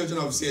all children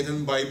of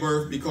Satan by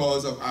birth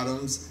because of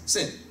Adam's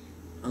sin.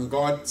 And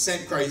God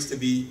sent Christ to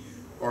be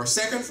our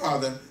second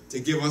father, to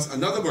give us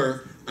another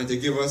birth and to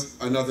give us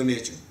another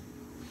nature.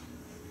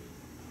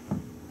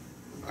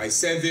 I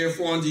said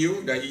therefore unto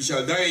you that ye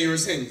shall die in your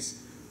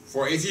sins.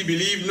 For if ye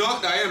believe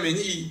not that I am in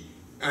he,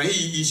 and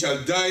ye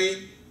shall die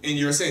in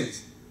your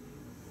sins.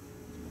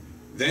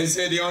 Then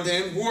said they unto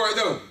him, who art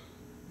thou?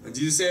 And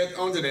Jesus said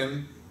unto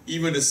them,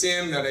 even the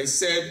same that I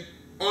said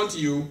unto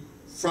you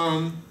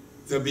from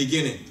the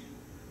beginning.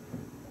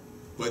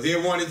 But they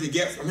wanted to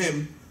get from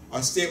him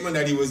a statement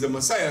that he was the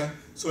Messiah,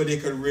 so they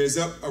could raise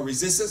up a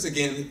resistance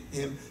against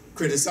him,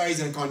 criticize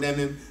and condemn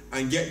him,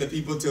 and get the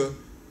people to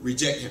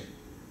reject him.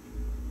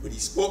 But he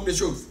spoke the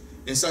truth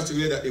in such a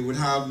way that they would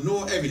have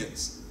no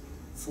evidence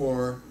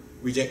for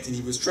rejecting.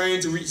 He was trying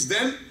to reach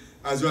them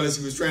as well as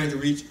he was trying to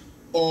reach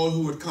all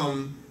who would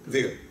come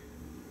there.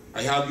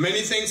 I have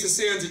many things to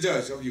say unto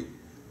judge of you,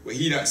 but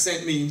he that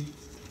sent me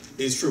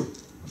is true.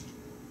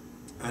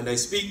 And I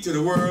speak to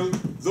the world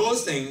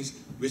those things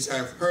which I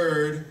have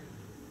heard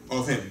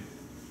of him.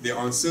 They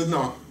answered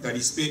not that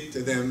he spake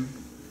to them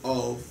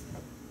of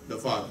the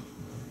Father.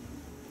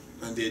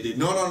 And they did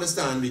not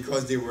understand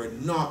because they were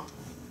not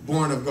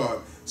born of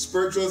God.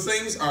 Spiritual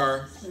things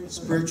are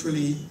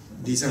spiritually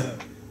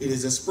discerned. It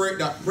is a spirit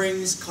that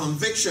brings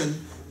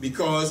conviction,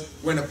 because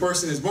when a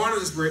person is born of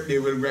the Spirit, they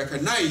will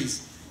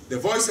recognize the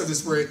voice of the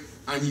Spirit,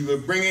 and he will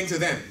bring into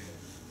them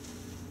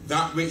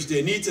that which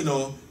they need to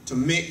know to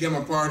make them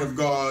a part of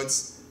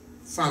God's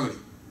family.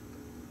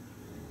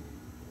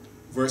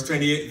 Verse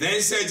 28,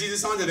 then said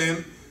Jesus unto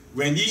them,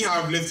 when ye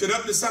have lifted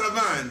up the Son of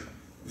Man,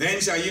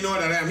 then shall ye know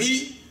that I am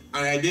he,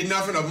 and I did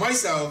nothing of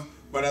myself,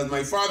 but as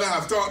my Father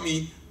hath taught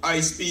me, I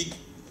speak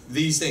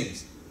these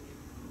things.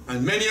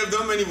 And many of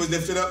them, when he was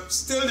lifted up,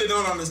 still did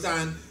not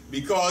understand,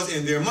 because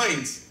in their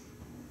minds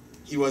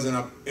he was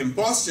an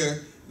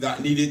impostor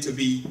that needed to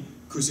be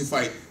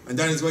crucified. And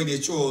that is why they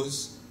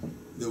chose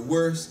the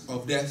worst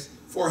of death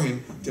for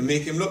him, to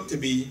make him look to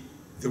be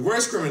the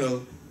worst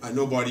criminal, and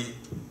nobody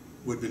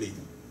would believe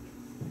him.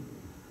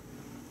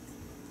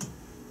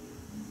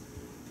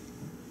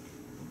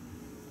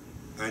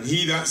 And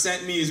he that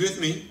sent me is with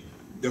me.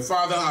 The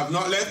Father hath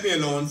not left me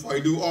alone, for I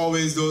do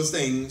always those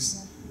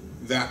things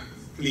that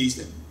pleased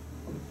him.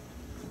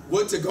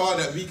 Would to God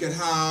that we could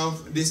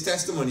have this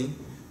testimony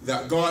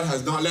that God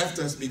has not left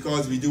us,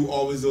 because we do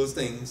always those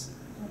things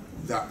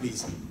that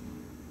please him.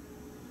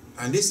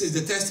 And this is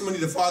the testimony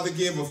the Father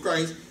gave of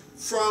Christ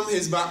from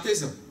his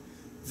baptism.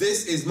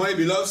 This is my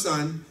beloved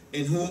Son,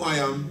 in whom I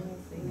am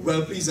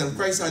well pleased. And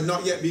Christ had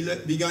not yet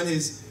begun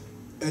his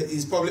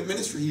public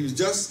ministry. He was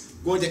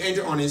just going to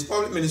enter on his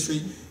public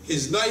ministry.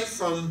 His life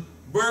from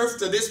birth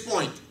to this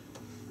point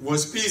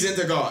was pleasing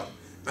to God.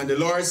 And the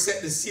Lord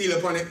set the seal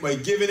upon it by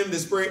giving him the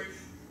Spirit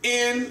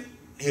in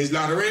his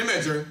latter rain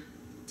measure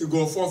to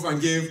go forth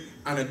and give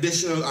an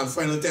additional and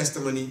final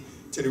testimony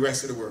to the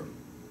rest of the world.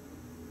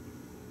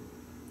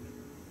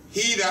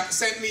 He that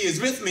sent me is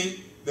with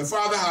me. The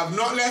Father hath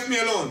not left me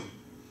alone,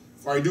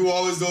 for I do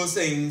always those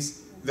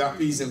things that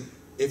please him.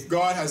 If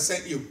God has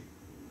sent you,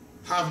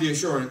 have the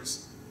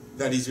assurance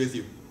that he's with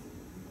you.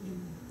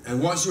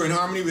 And once you're in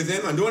harmony with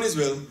him and doing his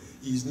will,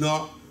 he's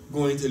not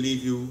going to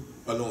leave you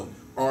alone.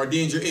 Our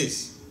danger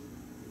is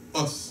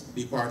us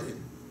departing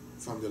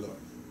from the Lord.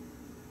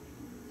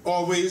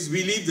 Always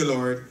we leave the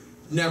Lord,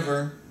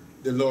 never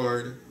the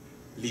Lord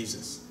leaves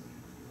us.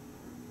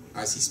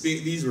 As he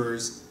spake these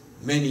words,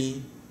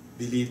 many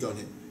believed on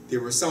him. There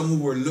were some who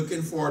were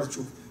looking for the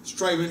truth,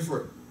 striving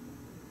for it.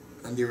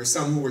 And there were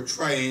some who were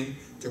trying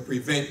to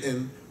prevent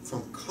him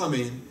from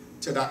coming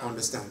to that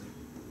understanding.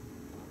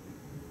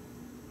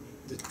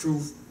 The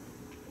truth.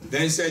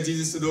 Then said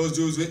Jesus to those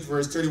Jews with,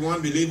 verse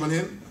 31, believe on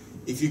him.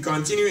 If you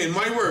continue in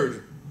my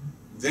word,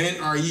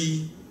 then are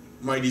ye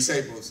my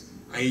disciples.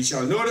 And ye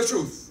shall know the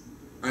truth,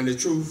 and the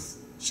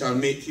truth shall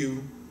make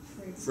you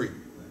free.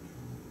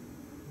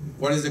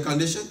 What is the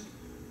condition?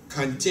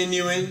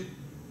 Continuing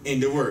in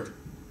the word.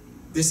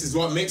 This is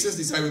what makes us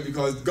disciples,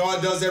 because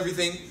God does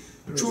everything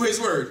through his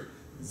word.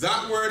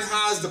 That word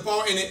has the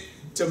power in it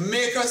to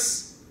make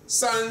us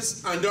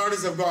sons and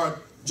daughters of God.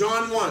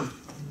 John 1.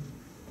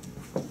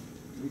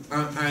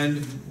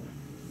 And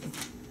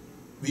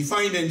we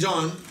find in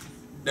John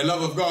the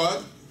love of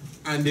God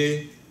and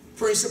the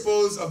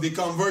principles of the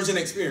conversion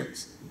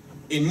experience.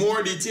 In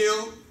more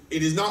detail,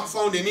 it is not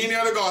found in any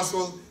other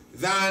gospel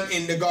than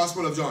in the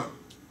Gospel of John.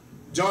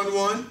 John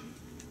 1,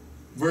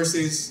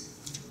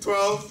 verses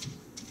 12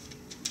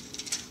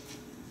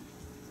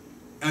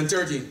 and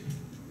 13.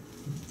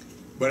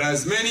 But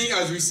as many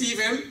as receive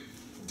him,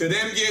 to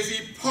them gave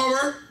he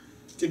power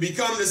to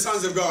become the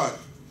sons of God,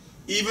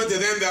 even to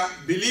them that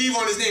believe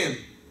on his name,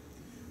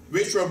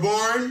 which were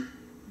born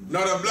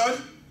not of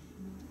blood,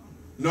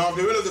 nor of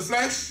the will of the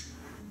flesh,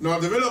 nor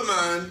of the will of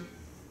man,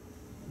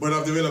 but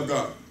of the will of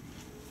God.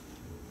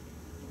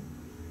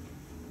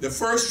 The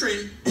first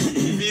tree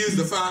reveals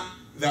the fact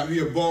that we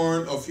are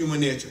born of human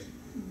nature.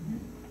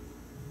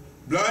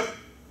 Blood,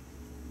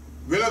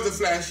 will of the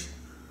flesh,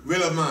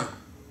 will of man.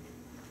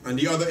 And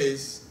the other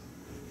is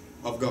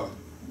of God.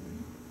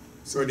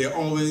 So they're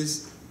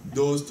always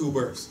those two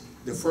births.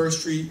 The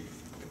first tree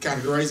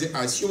categorizes it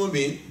as human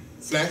being,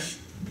 flesh,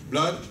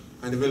 blood,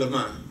 and the will of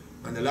man.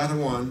 And the latter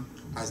one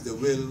as the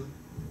will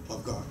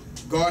of God.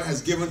 God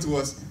has given to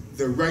us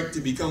the right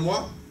to become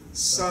what?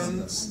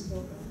 Sons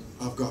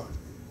of God.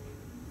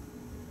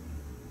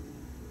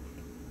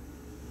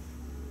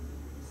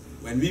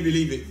 When we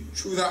believe it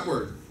through that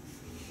word,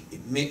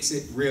 it makes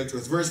it real to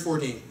us. Verse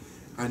 14.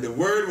 And the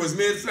word was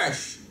made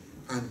flesh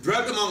and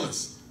dwelt among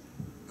us.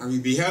 And we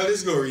beheld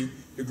his glory.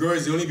 The glory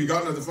is the only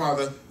begotten of the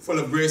Father, full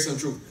of grace and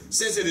truth.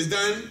 Since it is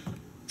done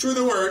through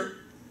the word,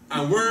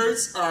 and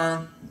words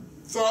are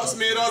thoughts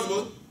made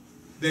audible,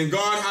 then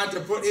God had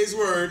to put his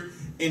word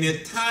in a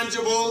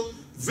tangible,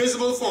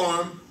 visible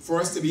form for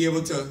us to be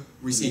able to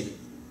receive it.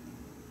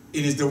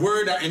 It is the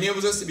word that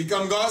enables us to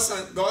become God's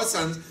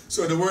sons,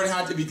 so the word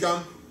had to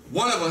become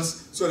one of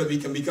us so that we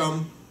can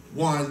become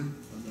one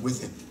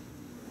with him.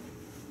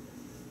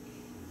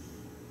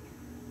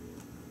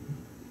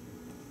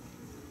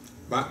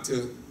 Back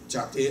to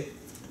chapter 8.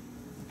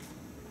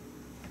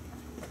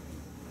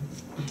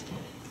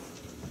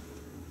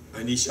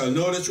 And ye shall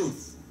know the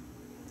truth,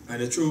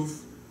 and the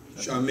truth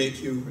shall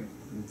make you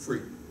free.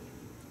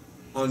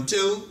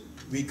 Until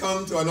we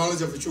come to a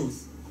knowledge of the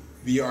truth,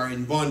 we are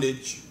in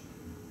bondage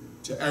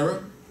to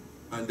error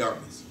and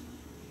darkness.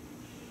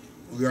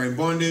 We are in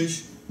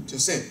bondage to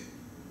sin.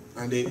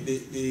 And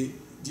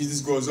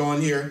Jesus goes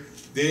on here.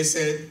 They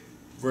said,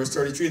 verse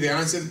 33, they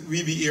answered,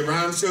 we be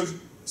Abraham's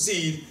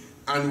seed,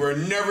 and were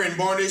never in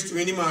bondage to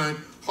any man.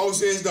 How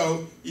sayest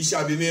thou, ye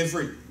shall be made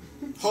free?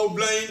 How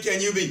blind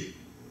can you be?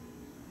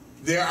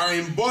 They are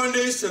in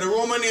bondage to the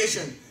Roman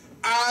nation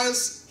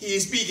as he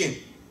is speaking.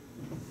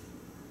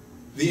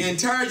 The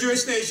entire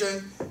Jewish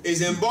nation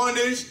is in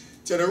bondage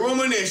to the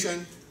Roman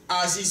nation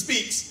as he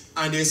speaks.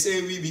 And they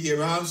say we be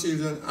Abraham's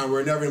children and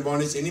we're never in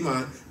bondage to any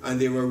man. And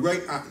they were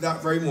right at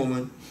that very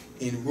moment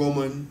in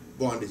Roman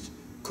bondage.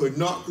 Could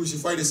not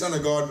crucify the Son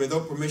of God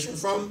without permission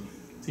from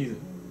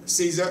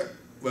Caesar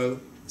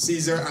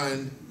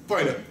and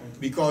Pilate,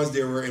 because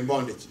they were in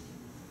bondage.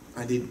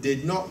 And they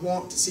did not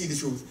want to see the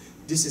truth.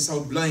 This is how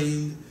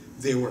blind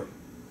they were.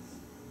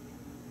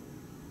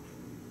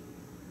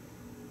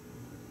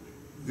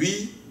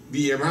 We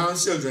be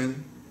Abraham's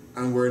children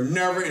and were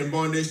never in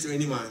bondage to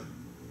any man.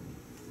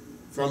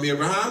 From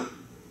Abraham,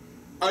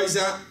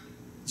 Isaac,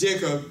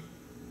 Jacob,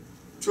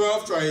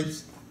 12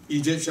 tribes,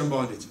 Egyptian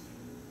bondage.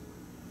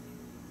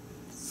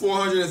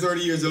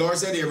 430 years, the Lord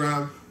said to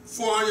Abraham,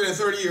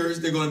 430 years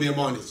they're going to be in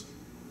bondage.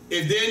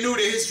 If they knew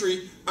the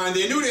history, and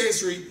they knew the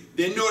history,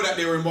 they know that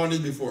they were in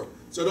bondage before.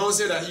 So don't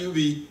say that you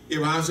be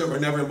Abraham's children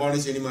were never in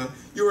bondage to any man.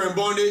 You were in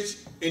bondage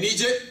in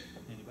Egypt,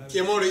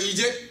 came out of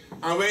Egypt,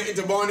 and went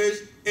into bondage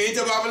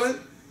into Babylon,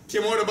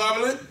 came out of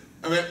Babylon,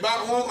 and went back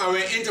home, and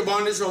went into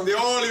bondage from there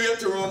all the way up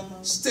to Rome,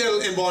 still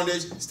in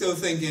bondage, still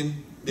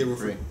thinking they were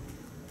free.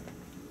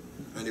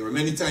 And there were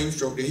many times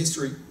throughout the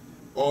history,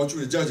 all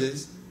through the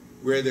Judges,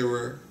 where they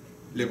were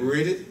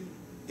liberated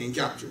and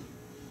captured.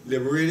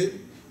 Liberated,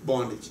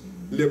 bondage.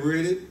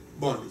 Liberated,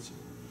 bondage.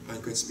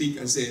 And could speak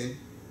and say,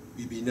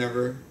 we be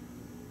never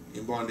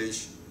in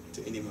bondage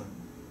to any man.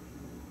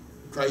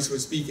 Christ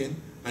was speaking,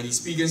 and he's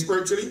speaking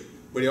spiritually,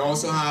 but he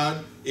also had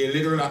a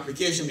literal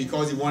application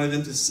because he wanted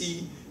them to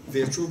see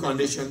their true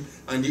condition,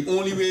 and the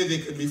only way they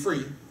could be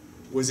free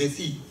was if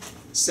he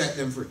set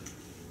them free.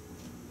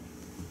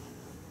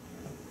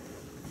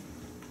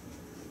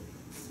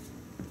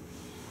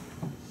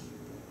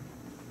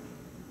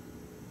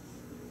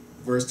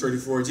 Verse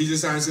 34,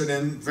 Jesus answered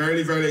them,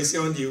 verily, verily, I say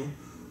unto you,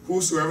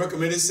 whosoever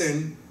committeth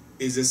sin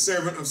is the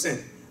servant of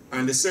sin.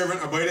 And the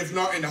servant abideth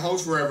not in the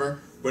house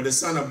forever, but the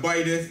son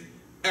abideth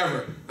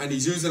ever. And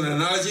he's using an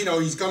analogy. Now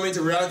he's coming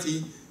to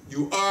reality.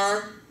 You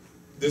are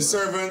the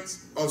servant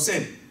of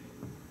sin.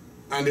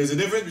 And there's a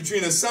difference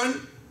between a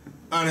son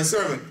and a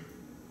servant.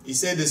 He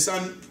said the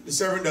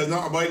servant does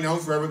not abide in the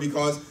house forever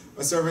because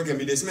a servant can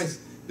be dismissed.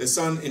 The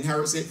son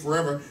inherits it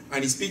forever.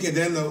 And he's speaking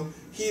then, though,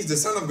 he is the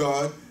son of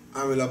God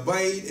and will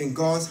abide in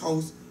God's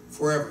house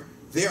forever.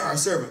 They are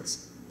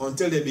servants.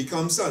 Until they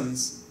become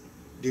sons,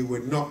 they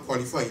would not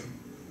qualify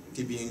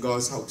to be in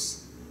God's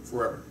house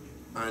forever.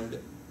 And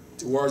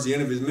towards the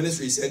end of his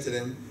ministry, he said to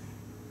them,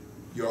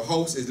 your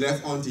house is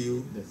left unto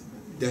you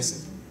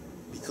desolate,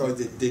 because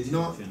they did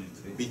not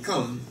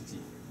become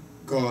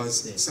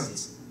God's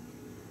sons.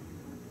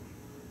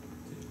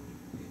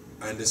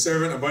 And the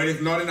servant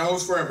abideth not in the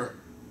house forever,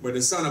 but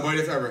the son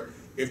abideth ever.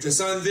 If the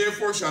son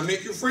therefore shall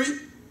make you free,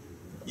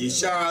 ye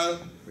shall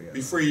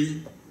be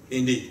free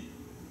indeed.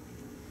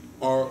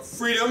 Our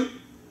freedom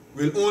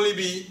will only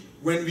be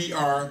when we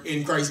are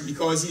in Christ,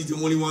 because he's the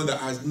only one that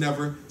has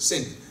never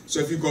sinned. So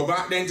if you go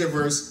back then to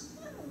verse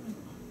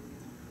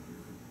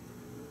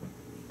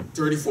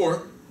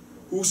 34,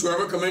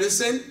 whosoever committeth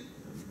sin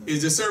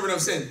is the servant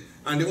of sin.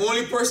 And the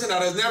only person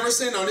that has never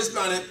sinned on this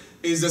planet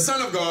is the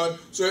Son of God.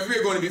 So if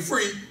we're going to be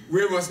free,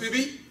 where must we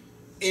be?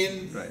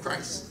 In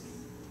Christ.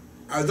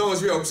 As long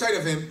as we're outside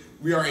of him,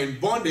 we are in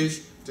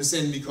bondage to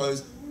sin,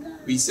 because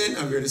we sin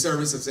and we're the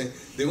servants of sin.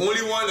 The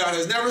only one that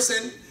has never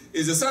sinned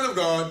is the Son of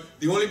God.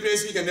 The only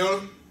place we can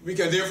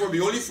therefore be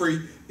only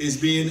free is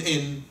being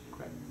in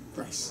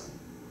Christ.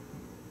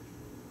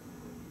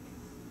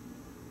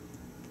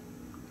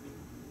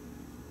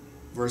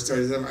 Verse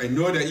 37, I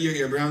know that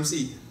ye are Abraham's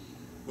seed,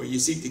 but ye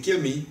seek to kill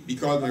me,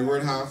 because my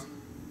word hath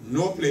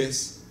no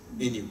place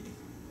in you.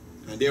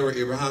 And they were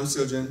Abraham's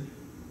children,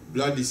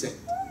 blood descent.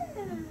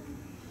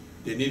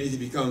 They needed to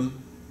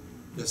become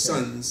the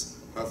sons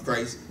of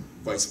Christ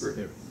by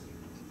spirit.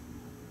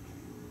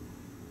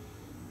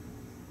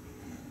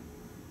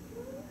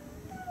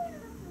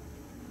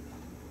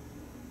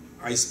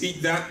 I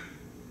speak that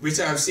which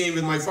I have seen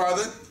with my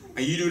father,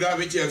 and you do that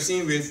which you have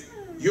seen with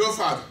your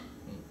father.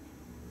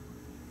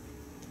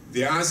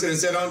 They answered and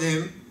said unto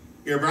him,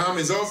 Abraham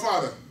is our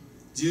father.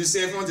 Jesus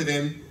saith unto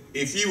them,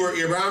 if ye were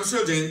Abraham's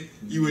children,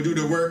 you would do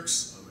the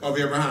works of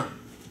Abraham.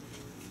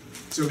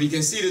 So we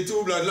can see the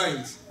two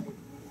bloodlines,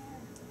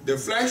 the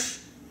flesh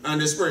and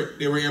the spirit.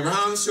 They were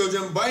Abraham's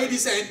children by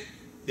descent.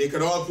 They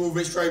could all prove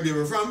which tribe they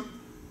were from.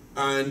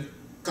 And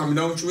coming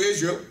down through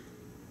Israel,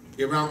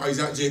 Abraham,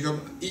 Isaac, Jacob,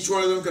 each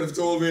one of them could have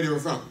told where they were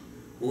from.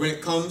 But when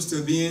it comes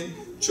to being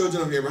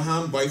children of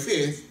Abraham by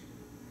faith,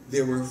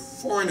 they were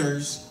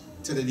foreigners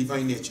to the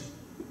divine nature.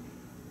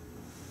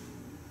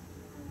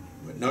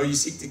 But now you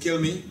seek to kill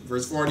me.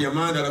 Verse 40, a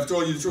man that have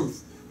told you the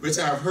truth, which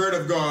I have heard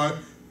of God,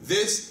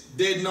 this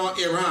did not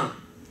Abraham.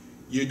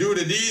 You do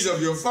the deeds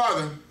of your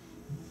father.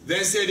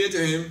 Then said they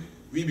to him,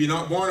 we be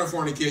not born of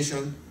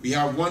fornication. We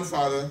have one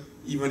Father,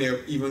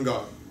 even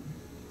God.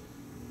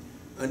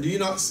 And do you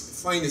not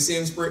find the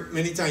same spirit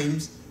many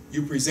times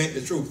you present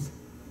the truth,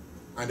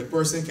 and the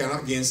person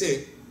cannot gainsay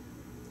it,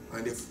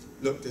 and if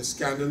look to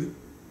scandal?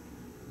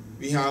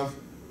 We have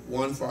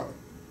one Father.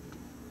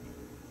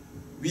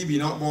 We be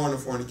not born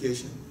of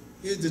fornication.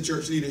 Here's the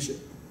church leadership.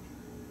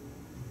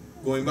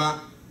 Going back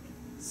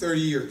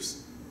 30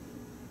 years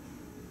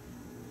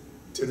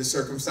to the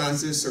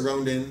circumstances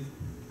surrounding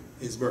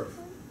his birth.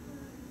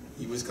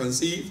 He was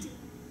conceived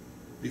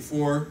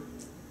before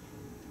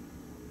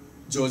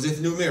Joseph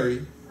knew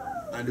Mary,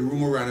 and the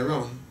rumor ran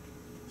around.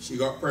 She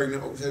got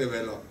pregnant outside of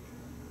wedlock.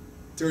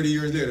 30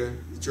 years later,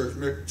 the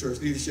church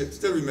leadership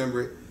still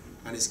remember it,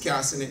 and is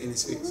casting it in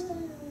his face.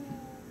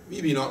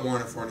 We be not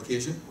born of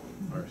fornication.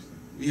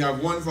 We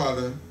have one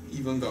Father,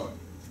 even God.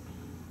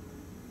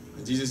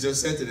 And Jesus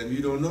just said to them,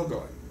 you don't know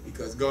God,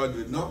 because God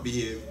would not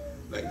behave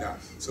like that.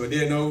 So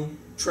they're now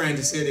trying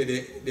to say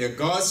that they're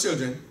God's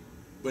children,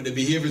 but the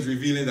behavior is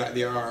revealing that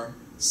they are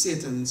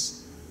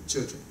Satan's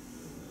children.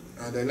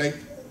 And I like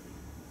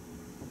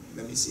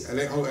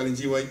how Ellen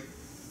G. White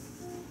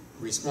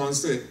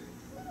responds to it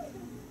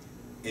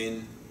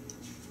in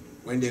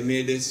when they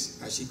made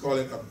this, as she called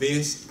it, a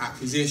base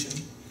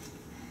accusation.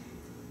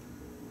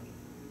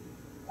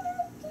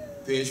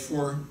 Page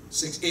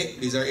 468,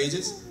 these are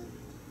ages.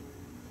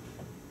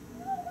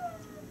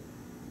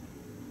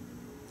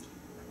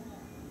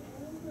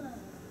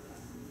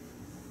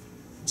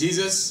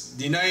 Jesus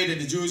denied that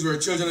the Jews were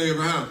children of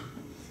Abraham.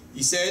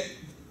 He said,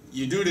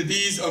 you do the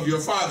deeds of your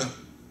father.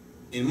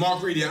 In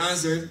mockery they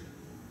answered,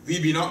 we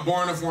be not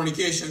born of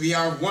fornication. We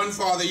have one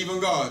Father,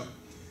 even God.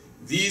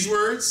 These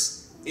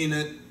words,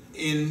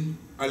 in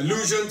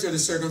allusion to the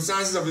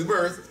circumstances of his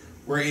birth,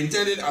 were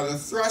intended as a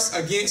thrust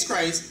against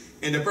Christ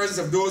in the presence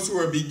of those who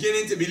were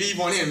beginning to believe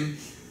on him.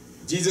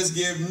 Jesus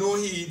gave no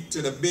heed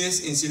to the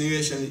base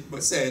insinuation,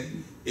 but said,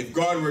 if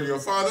God were your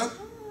Father,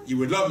 you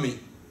would love me,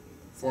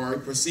 for I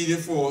proceeded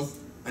forth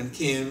and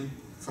came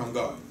from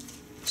God.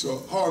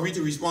 So how are we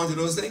to respond to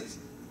those things?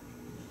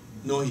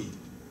 No heed.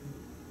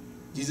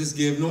 Jesus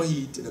gave no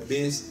heed to the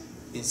base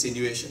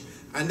insinuation.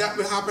 And that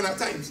will happen at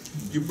times.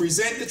 You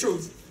present the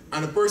truth,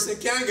 and a person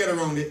can't get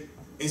around it.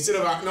 Instead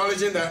of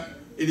acknowledging that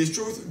it is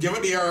truth, give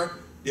it the error,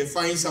 they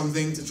find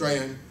something to try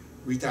and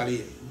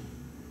retaliate.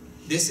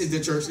 This is the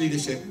church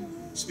leadership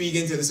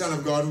speaking to the Son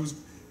of God who's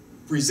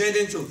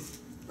presenting truth.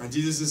 And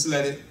Jesus just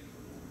let it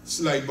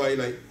slide by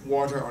like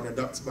water on a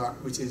duck's back,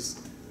 which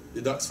is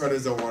the duck's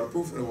feathers are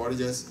waterproof, and the water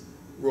just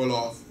roll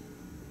off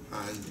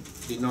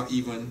and did not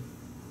even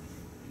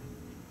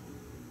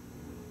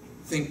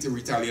think to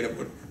retaliate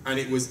about it. And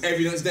it was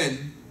evidence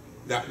then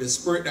that the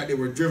spirit that they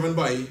were driven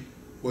by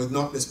was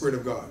not the Spirit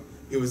of God.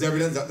 It was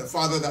evidence that the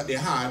Father that they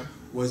had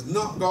was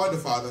not God the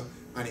Father,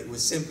 and it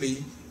was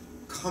simply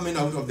coming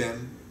out of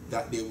them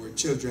that they were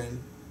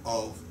children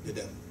of the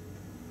devil.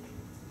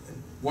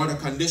 And what a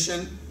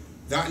condition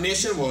that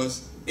nation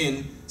was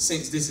in,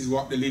 since this is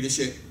what the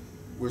leadership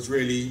was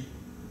really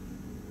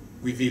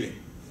revealing.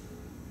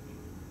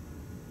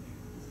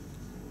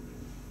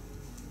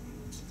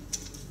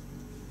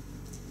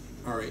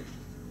 All right,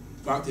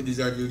 back to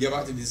desire. We'll get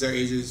back to desire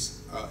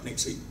ages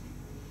next week.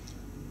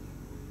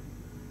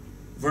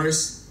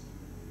 Verse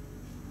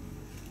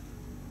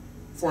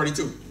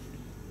 42.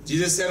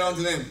 Jesus said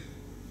unto them,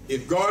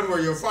 if God were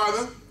your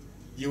Father,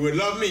 you would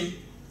love me,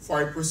 for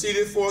I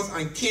proceeded forth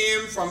and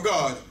came from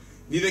God.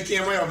 Neither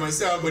came I of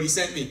myself, but he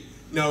sent me.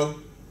 Now,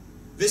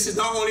 this is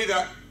not only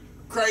that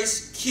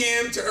Christ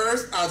came to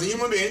earth as a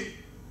human being,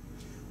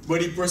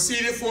 but he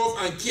proceeded forth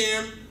and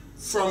came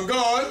from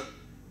God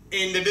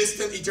in the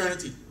distant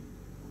eternity.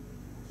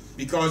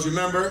 Because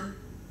remember,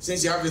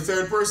 since you have the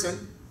third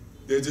person,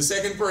 there's the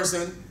second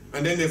person,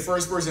 and then the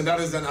first person.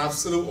 That is an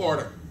absolute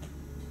order.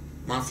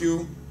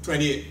 Matthew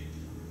 28,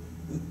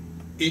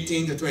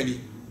 18 to 20.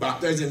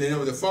 Baptized in the name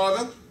of the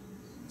Father,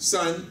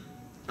 Son,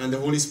 and the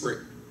Holy Spirit.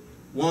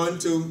 1,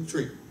 2,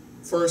 3.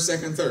 First,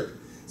 second, third.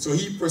 So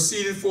he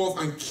proceeded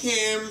forth and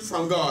came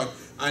from God.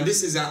 And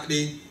this is at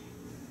the,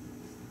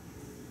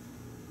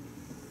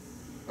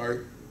 all right,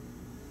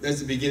 that's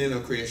the beginning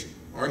of creation.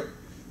 All right.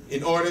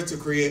 In order to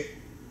create,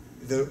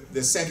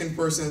 the second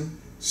person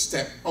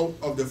step out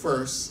of the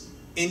first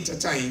into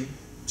time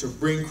to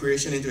bring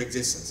creation into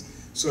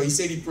existence. So he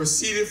said he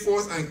proceeded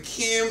forth and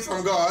came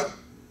from God.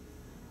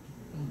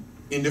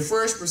 In the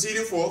first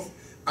proceeded forth,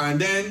 and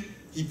then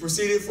he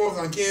proceeded forth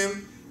and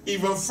came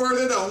even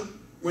further down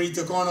when he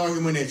took on our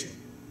human nature.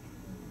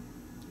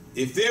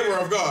 If they were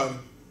of God,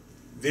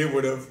 they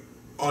would have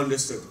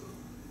understood.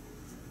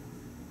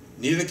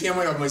 Neither came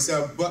I of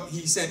myself, but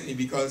he sent me,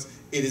 because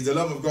it is the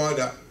love of God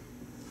that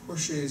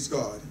pushes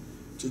God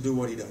to do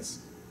what he does.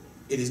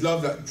 It is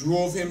love that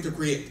drove him to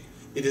create.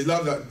 It is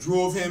love that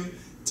drove him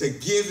to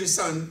give his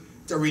son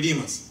to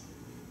redeem us.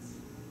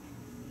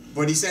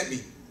 But he sent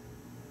me.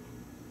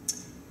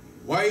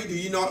 Why do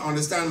you not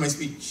understand my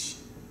speech?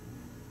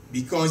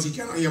 Because you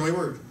cannot hear my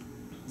word.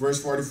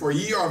 Verse 44,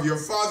 ye are of your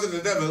father the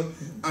devil,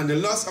 and the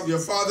lust of your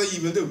father ye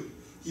will do.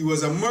 He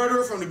was a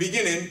murderer from the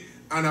beginning,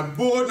 and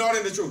abode not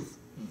in the truth,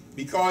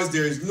 because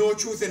there is no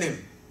truth in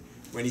him.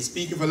 When he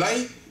speaketh a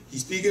lie, he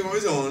speaketh of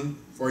his own,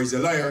 for he is a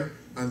liar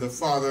and the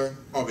father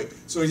of it.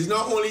 So it is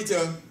not only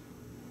to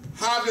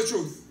have the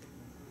truth,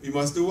 we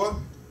must do what?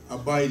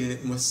 Abide in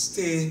it. We must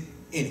stay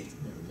in it.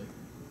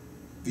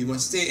 We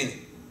must stay in it.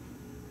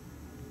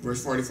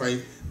 Verse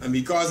 45, and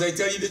because I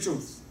tell you the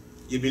truth,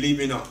 you believe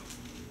me not.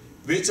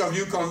 Which of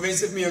you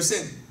convinceth me of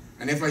sin?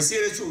 And if I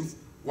say the truth,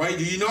 why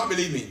do you not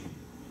believe me?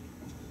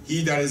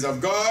 He that is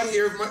of God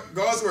heareth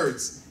God's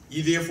words.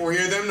 Ye therefore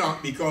hear them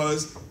not,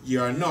 because ye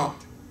are not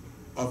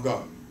of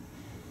God.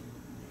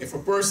 If a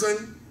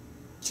person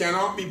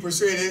cannot be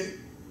persuaded,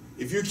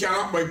 if you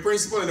cannot by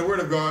principle in the word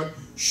of God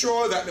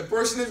show that the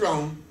person is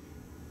wrong,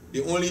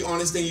 the only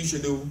honest thing you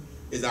should do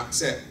is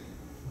accept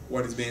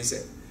what is being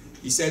said.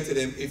 He said to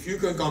them, if you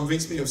can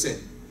convince me of sin,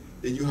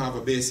 then you have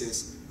a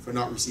basis for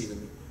not receiving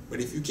me. But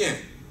if you can't,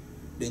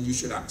 then you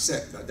should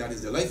accept that that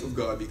is the life of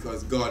God,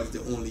 because God is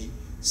the only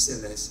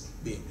sinless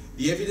being.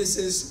 The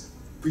evidences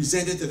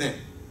presented to them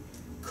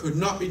could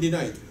not be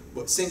denied,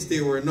 but since they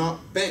were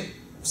not bent,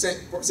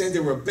 since they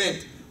were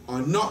bent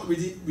on not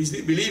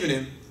believing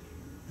him,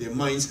 their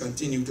minds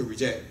continue to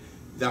reject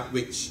that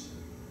which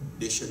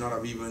they should not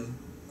have even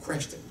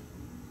questioned.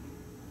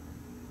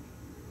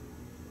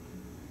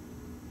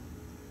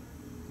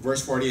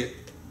 Verse 48.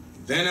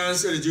 Then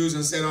answered the Jews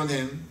and said unto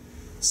him,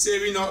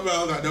 say we not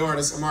well that thou art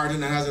a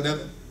Samaritan and hast a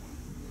devil?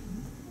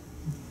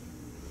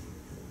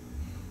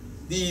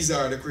 These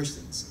are the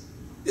Christians.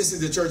 This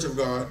is the church of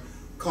God,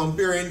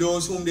 comparing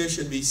those whom they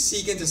should be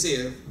seeking to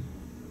save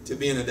to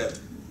being a devil.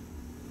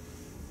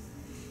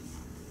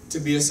 To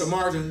be a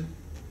Samaritan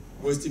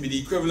was to be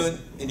the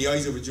equivalent in the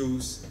eyes of the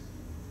Jews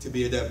to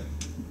be a devil.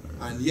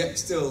 And yet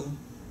still,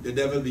 the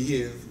devil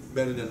behaved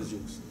better than the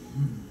Jews.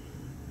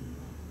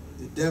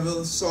 The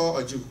devil saw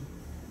a Jew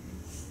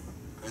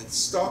and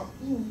stopped,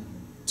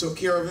 took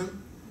care of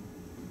him,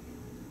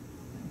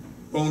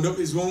 bound up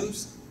his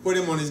wounds, put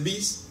him on his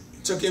beast,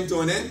 took him to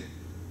an end,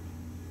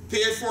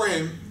 paid for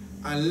him,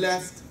 and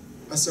left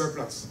a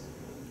surplus.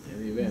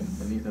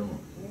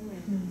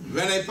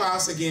 When I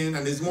pass again,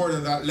 and there's more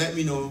than that, let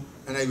me know,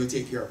 and I will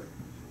take care of it.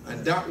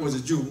 And that was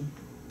a Jew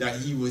that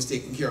he was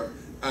taking care of.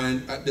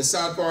 And the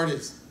sad part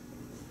is,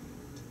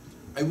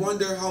 I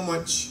wonder how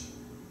much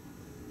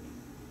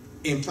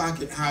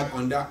impact it had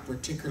on that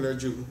particular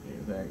Jew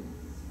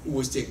who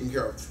was taken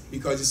care of.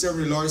 Because the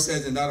servant of the Lord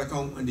says in that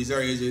account on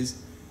Desire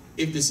Ages,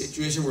 if the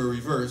situation were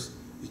reversed,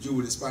 the Jew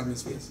would have spat in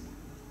his face.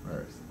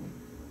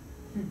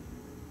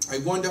 I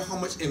wonder how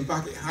much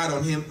impact it had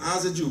on him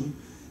as a Jew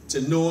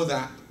to know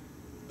that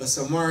a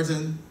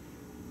Samaritan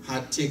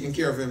had taken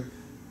care of him.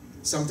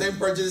 Sometimes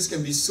prejudice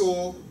can be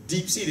so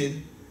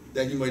deep-seated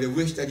that he might have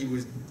wished that he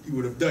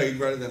would have died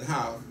rather than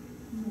have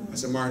a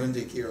Samaritan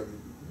take care of him.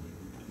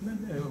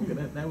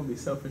 That would be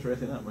selfish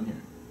right up on here.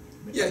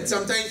 Yeah,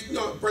 sometimes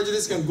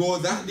prejudice can go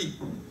that deep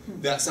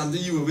that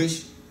something you would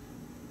wish,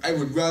 I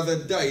would rather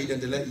die than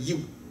to let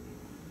you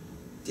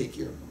take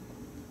care of him.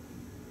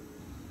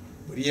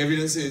 But the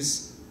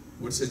evidences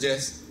would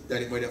suggest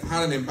that it might have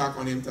had an impact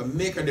on him to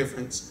make a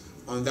difference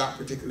on that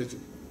particular Jew.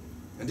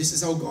 And this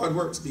is how God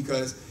works,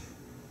 because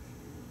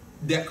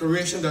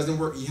declaration doesn't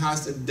work. He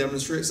has to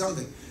demonstrate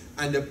something.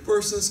 And the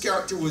person's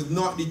character was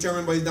not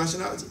determined by his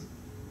nationality.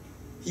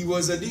 He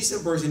was a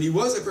decent person. He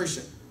was a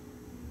Christian.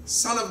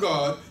 Son of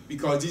God,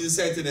 because Jesus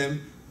said to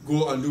them,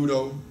 go and do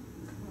thou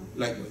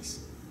likewise.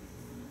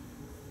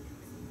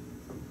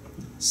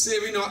 Say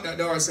we not that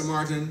thou art a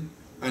Samaritan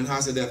and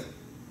hast a devil?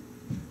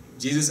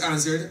 Jesus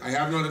answered, I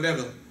have not a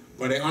devil,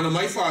 but I honor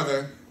my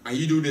Father, and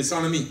ye do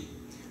dishonor me.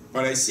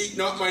 But I seek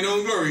not mine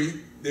own glory.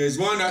 There is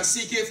one that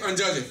seeketh and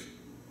judgeth.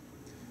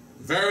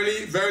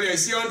 Verily, verily, I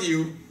say unto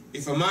you,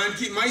 if a man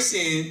keep my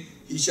saying,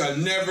 he shall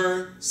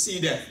never see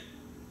death.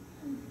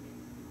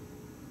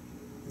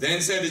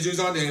 Then said the Jews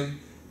unto him,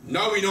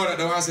 now we know that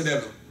thou hast a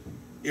devil.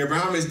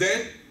 Abraham is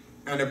dead,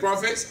 and the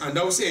prophets, and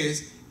thou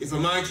sayest, if a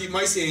man keep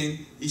my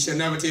saying, he shall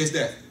never taste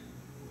death.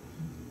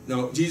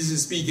 Now, Jesus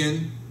is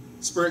speaking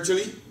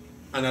spiritually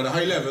and at a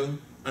high level,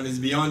 and is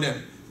beyond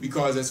them.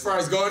 Because as far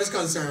as God is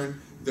concerned,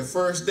 the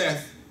first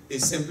death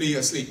is simply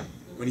a sleep.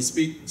 When he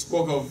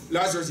spoke of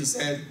Lazarus, he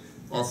said,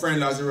 our friend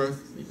Lazarus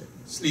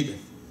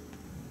sleepeth.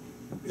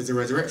 There's a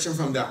resurrection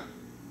from that.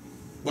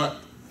 But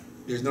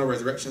there's no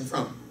resurrection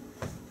from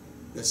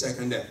the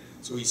second death.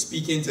 So he's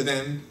speaking to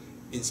them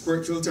in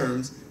spiritual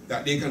terms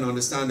that they can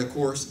understand the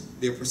course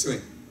they're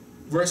pursuing.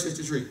 Verse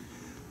 53.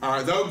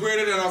 Art thou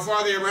greater than our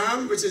father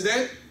Abraham, which is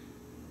dead?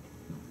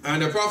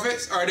 And the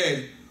prophets are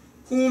dead.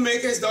 Whom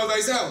makest thou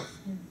thyself?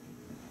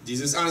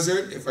 Jesus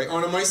answered, if I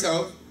honor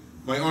myself,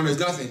 my honor is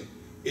nothing.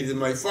 It is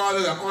my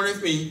Father that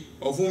honoreth me,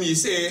 of whom ye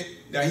say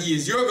that he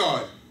is your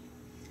God.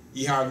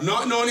 Ye have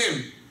not known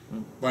him,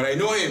 but I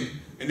know him.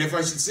 And if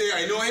I should say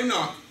I know him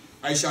not,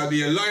 I shall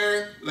be a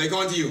liar like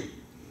unto you.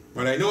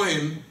 But I know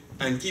him,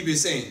 and keep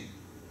his saying.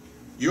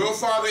 Your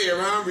father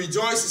Abraham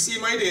rejoiced to see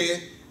my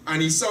day,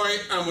 and he saw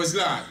it and was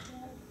glad.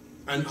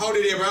 And how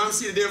did Abraham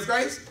see the day of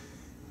Christ?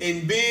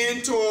 In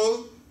being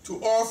told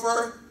to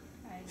offer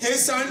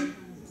his son,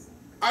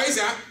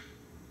 Isaac,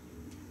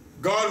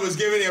 God was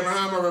giving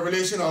Abraham a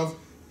revelation of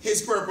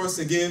his purpose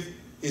to give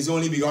his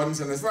only begotten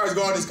son. As far as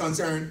God is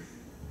concerned,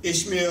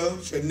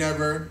 Ishmael should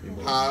never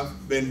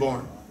have been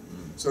born.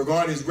 So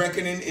God is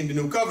reckoning in the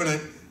new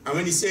covenant, and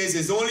when he says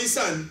his only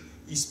son,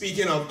 he's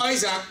speaking of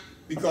Isaac,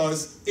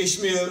 because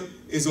Ishmael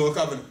is old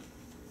covenant.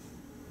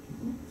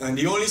 And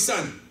the only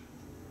son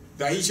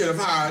that he should have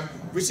had,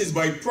 which is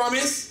by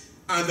promise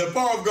and the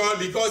power of God,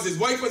 because his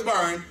wife was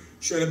barren,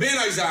 should have been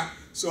Isaac.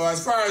 So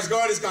as far as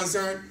God is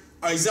concerned,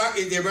 Isaac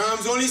is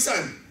Abraham's only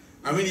son.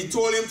 And when he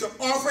told him to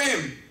offer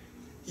him,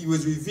 he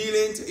was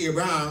revealing to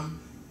Abraham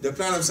the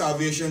plan of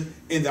salvation,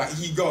 in that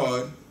he,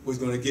 God, was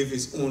going to give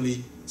his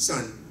only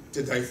son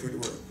to die for the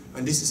world.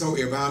 And this is how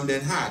Abraham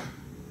then had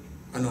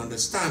an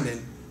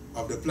understanding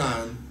of the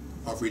plan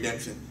of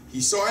redemption. He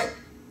saw it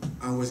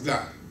and was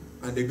glad.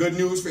 And the good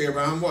news for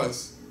Abraham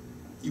was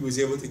he was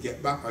able to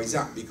get back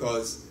Isaac,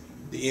 because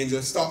the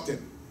angel stopped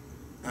him.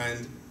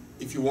 And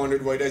if you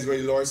wondered why, that's why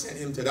the Lord sent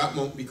him to that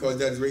mount, because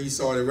that's where he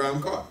saw the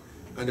ram caught.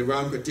 And the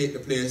ram could take the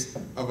place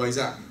of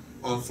Isaac.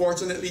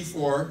 Unfortunately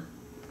for,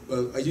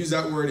 well, I use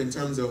that word in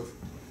terms of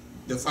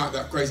the fact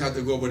that Christ had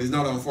to go, but it's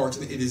not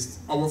unfortunate. It is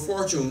our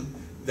fortune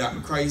that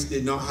Christ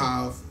did not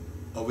have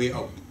a way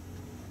out.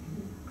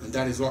 And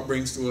that is what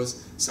brings to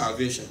us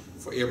salvation.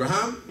 For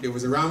Abraham, there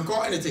was a ram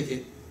caught in the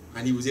ticket,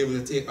 and he was able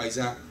to take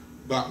Isaac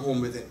back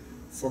home with him.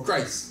 For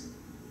Christ,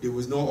 there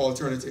was no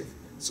alternative.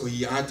 So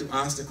he had to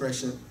ask the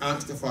question,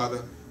 ask the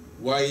Father,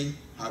 why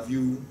have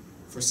you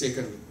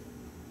forsaken me?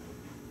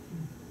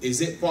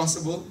 Is it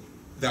possible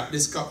that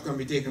this cup can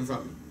be taken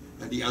from me?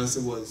 And the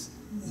answer was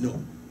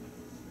no.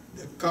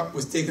 The cup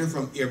was taken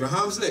from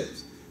Abraham's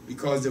lips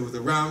because there was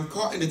a ram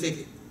caught in the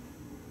ticket.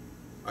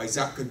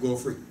 Isaac could go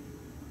free.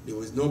 There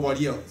was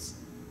nobody else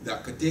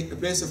that could take the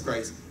place of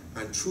Christ.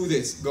 And through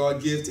this,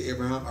 God gave to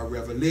Abraham a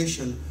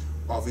revelation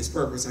of his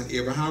purpose. And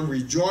Abraham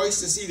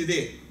rejoiced to see the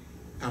day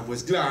and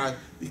was glad,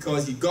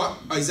 because he got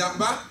Isaac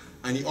back,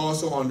 and he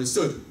also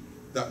understood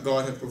that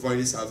God had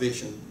provided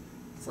salvation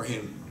for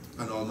him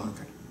and all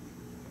mankind.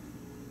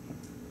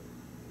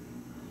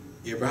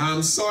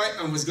 Abraham saw it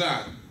and was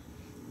glad.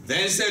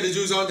 Then said the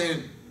Jews unto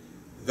him,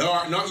 Thou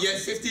art not yet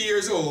 50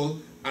 years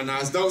old, and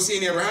hast thou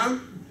seen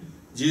Abraham?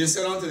 Jesus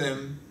said unto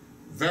them,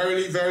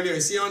 Verily, verily, I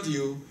say unto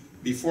you,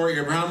 before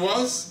Abraham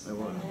was,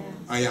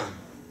 I am.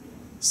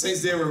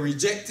 Since they were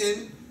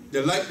rejecting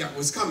the light that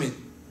was coming,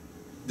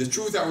 the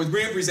truth that was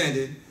being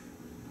presented,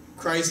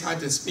 Christ had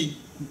to speak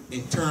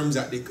in terms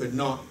that they could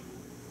not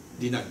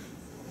deny.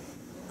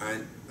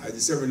 And as the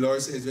servant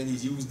Lord says, when he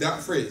used that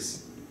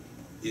phrase,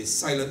 his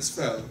silence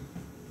fell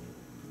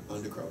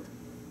on the crowd.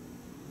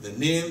 The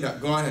name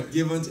that God had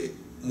given to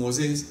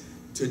Moses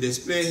to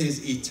display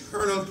his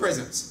eternal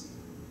presence.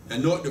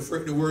 And note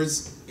the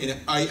words in it,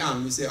 I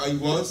am. We say I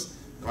was,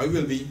 I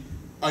will be,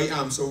 I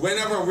am. So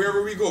whenever,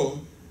 wherever we go,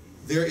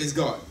 there is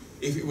God.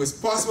 If it was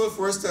possible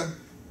for us to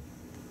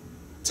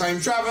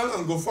time travel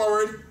and go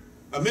forward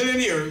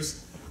 1,000,000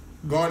 years,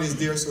 God is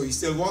there, so he's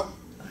still what?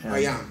 I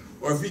am.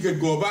 Or if we could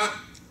go back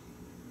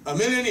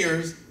 1,000,000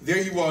 years,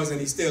 there he was, and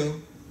he's still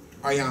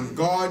I am.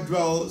 God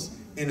dwells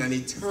in an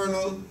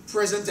eternal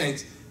present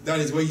tense. That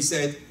is why he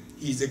said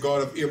he's the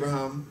God of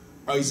Abraham,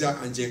 Isaac,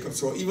 and Jacob.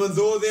 So even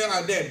though they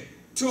are dead,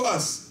 to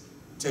us,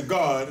 to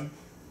God,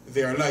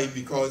 they are alive,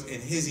 because in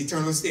his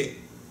eternal state,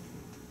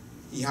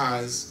 he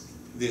has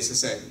their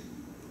society.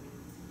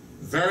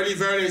 Verily,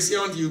 verily, I say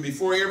unto you,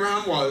 before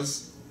Abraham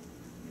was,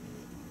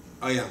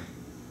 I am.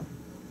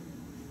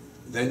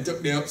 Then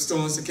took they up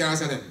stones to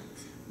cast at him.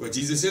 But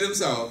Jesus hid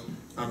himself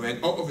and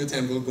went out of the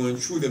temple, going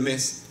through the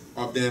midst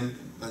of them,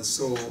 and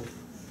so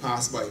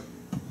passed by.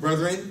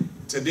 Brethren,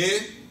 today,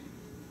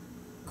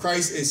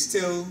 Christ is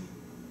still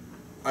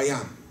I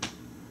am.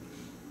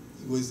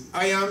 He was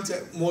I am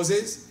to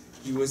Moses,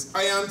 he was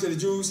I am to the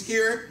Jews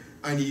here,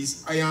 and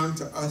he's I am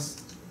to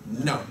us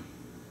now.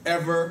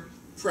 Ever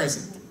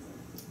present.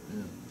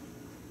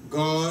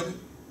 God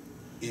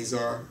is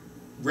our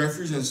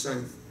refuge and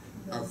strength,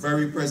 our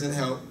very present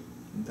help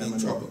in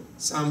trouble.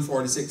 Psalm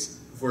 46,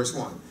 verse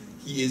 1.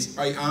 He is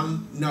I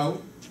am now,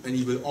 and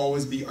he will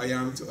always be I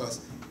am to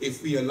us.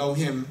 If we allow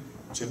him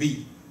to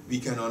be, we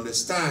can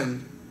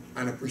understand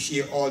and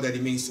appreciate all that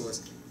he means to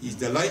us. He's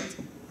the light,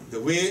 the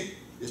way,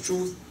 the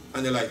truth,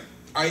 and the life.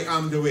 I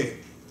am the way.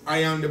 I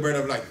am the bread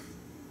of life.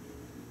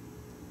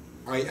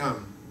 I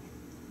am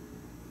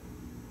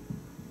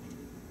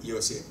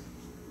your Savior.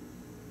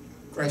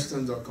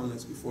 Questions or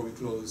comments before we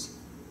close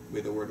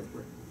with a word of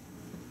prayer?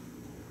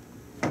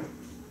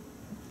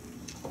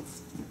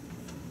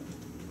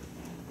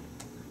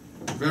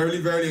 Verily,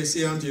 verily, I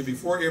say unto you,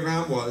 before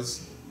Abraham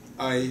was,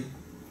 I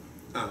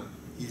am.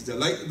 He's the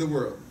light of the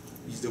world.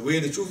 He's the way,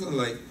 the truth, and the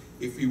life.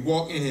 If we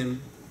walk in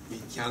him,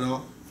 we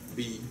cannot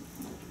be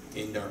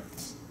in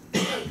darkness.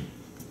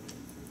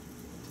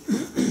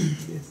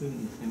 Yes,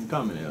 in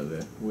common,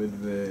 Elder,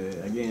 with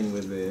again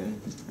with the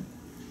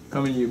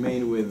comment you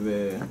made with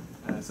the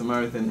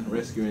Samaritan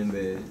rescuing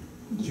the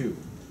Jew.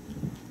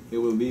 It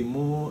will be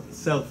more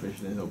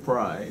selfishness or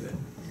pride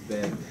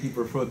that he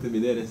preferred to be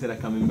dead instead of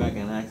coming back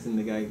and asking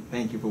the guy,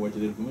 "Thank you for what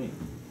you did for me."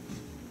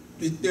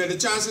 The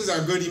chances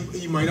are good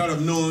he might not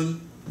have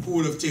known who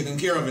would have taken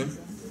care of him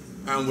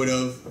and would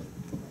have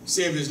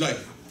saved his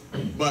life.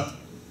 But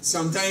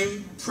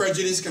sometimes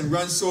prejudice can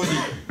run so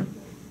deep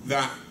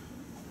that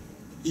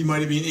he might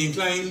have been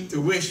inclined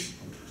to wish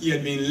he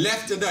had been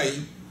left to die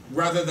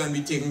rather than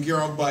be taken care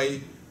of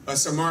by a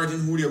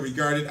Samaritan who they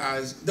regarded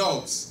as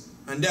dogs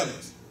and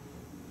devils.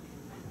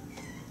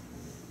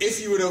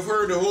 If you would have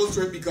heard the whole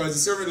trip, because the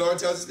servant Lord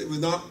tells us it was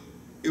not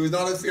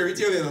a fairy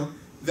tale, you know,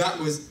 that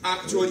was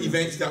actual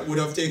events that would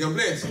have taken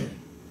place.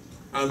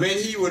 And when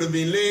he would have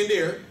been laying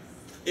there,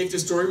 if the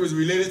story was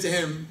related to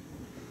him,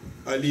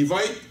 a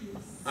Levite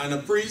and a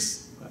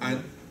priest,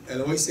 and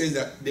Eloise says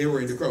that they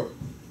were in the crowd.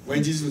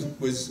 When Jesus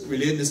was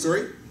relating the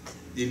story,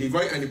 the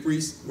Levite and the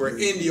priest were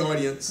in the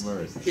audience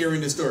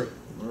hearing the story.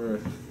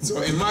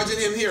 So imagine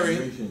him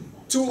hearing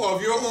two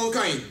of your own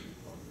kind,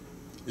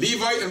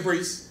 Levite and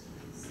priest,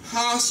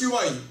 pass you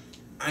by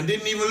and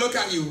didn't even look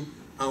at you,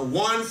 and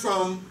one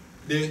from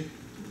the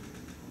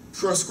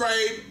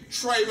proscribed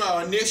tribe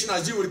or nation,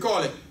 as you would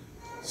call it,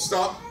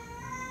 stopped,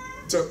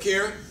 took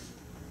care,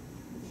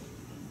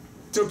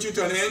 took you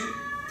to an end,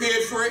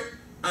 paid for it,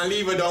 and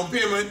leave a down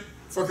payment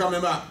for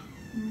coming back.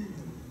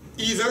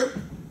 Either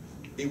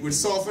it would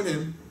soften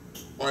him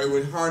or it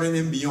would harden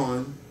him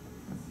beyond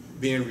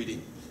being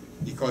redeemed.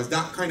 Because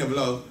that kind of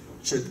love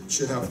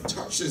should have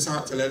touched his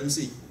heart to let him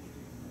see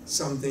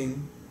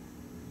something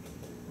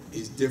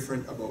is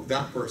different about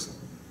that person.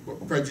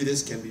 But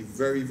prejudice can be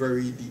very,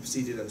 very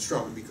deep-seated and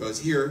strong, because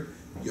here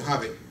you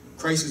have it.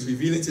 Christ is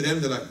revealing to them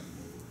the light,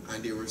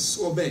 and they were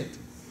so bent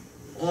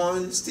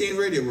on staying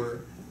where they were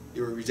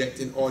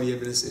rejecting all the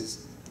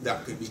evidences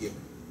that could be given.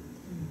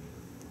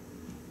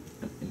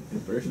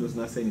 And Persia does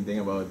not say anything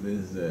about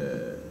this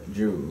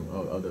Jew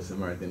or the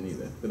Samaritan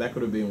either. But that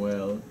could have been,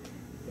 well,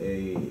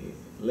 a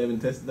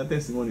not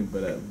testimony,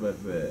 but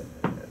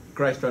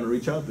Christ trying to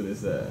reach out to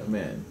this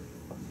man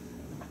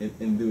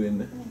in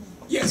doing.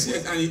 Yes,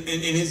 and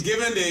in his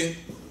giving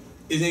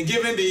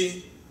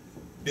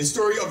the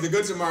story of the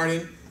Good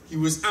Samaritan, he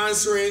was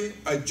answering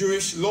a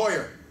Jewish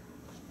lawyer,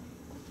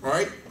 all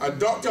right, a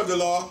doctor of the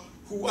law,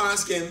 who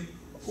asked him,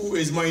 "Who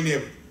is my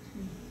neighbor?"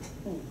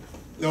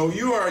 Now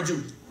you are a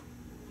Jew,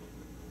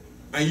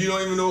 and you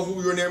don't even know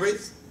who your neighbor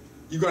is.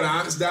 You got to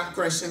ask that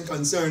question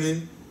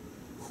concerning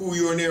who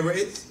your neighbor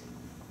is.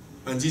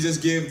 And Jesus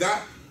gave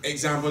that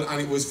example,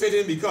 and it was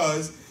fitting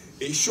because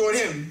it showed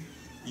him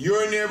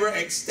your neighbor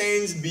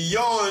extends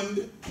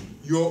beyond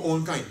your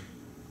own kind.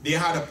 They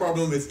had a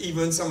problem with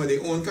even some of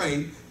their own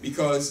kind,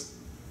 because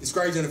the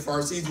scribes and the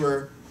Pharisees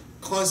were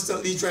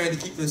constantly trying to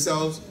keep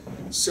themselves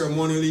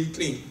ceremonially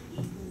clean.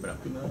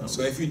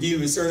 So if you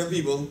deal with certain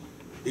people,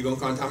 they're going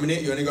to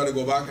contaminate you, and you got to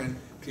go back and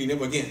clean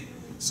up again.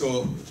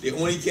 So they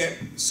only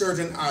kept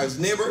certain as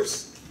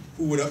neighbors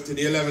who would up to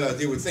their level as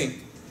they would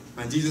think.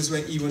 And Jesus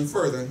went even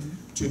further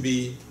to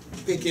be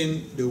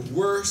picking the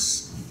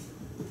worst,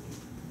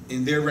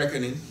 in their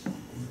reckoning,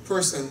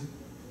 person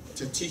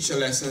to teach a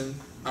lesson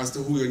as to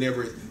who your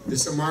neighbor is. The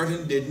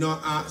Samaritan did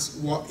not ask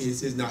what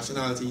is his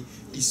nationality.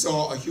 He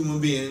saw a human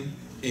being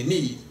in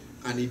need,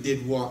 and he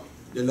did what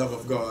the love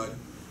of God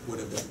would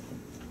have done.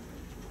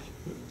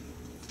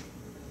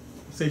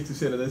 Safe to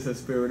say that there's a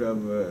spirit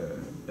of a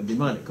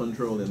demonic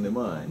control in the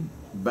mind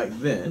back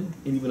then,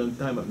 and even on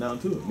time up now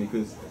too,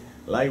 because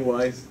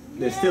likewise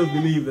they still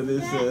believe that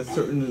there's a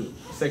certain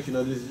section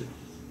of this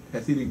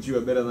Hasidic Jew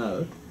are better than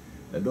others.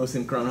 That those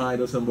in Crown High,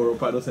 those in Borough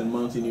Park, those in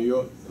Mountain, New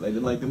York, they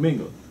like to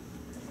mingle.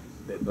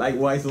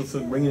 Likewise,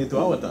 also bringing it to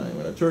our time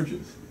with our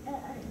churches,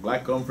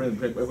 black conference,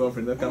 black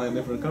conference, that kind of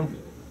different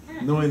conference,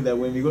 knowing that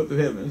when we go to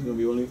heaven, it's going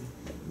to be only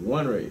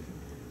one race.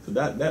 So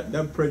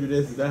that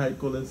prejudice, is that how you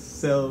call it,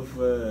 self,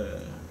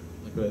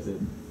 like what I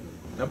said,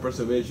 not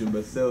preservation,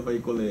 but self, how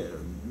you call it,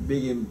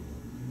 being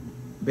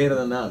better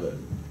than others.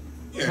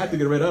 You have to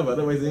get rid of it,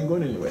 otherwise they ain't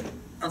going anywhere.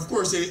 Of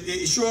course,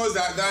 it shows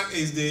that that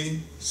is the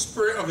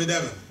spirit of the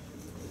devil.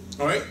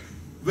 All right?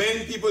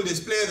 When people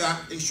display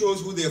that, it shows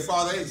who their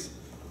father is.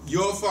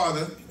 Your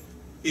father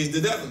is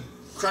the devil.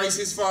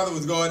 Christ's father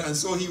was God, and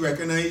so he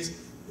recognized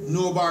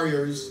no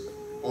barriers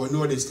or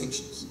no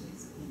distinctions.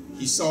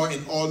 He saw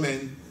in all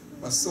men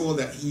a soul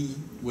that he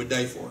would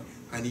die for,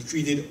 and he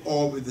treated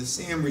all with the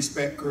same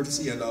respect,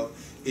 courtesy, and love.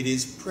 It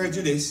is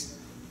prejudice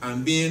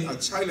and being a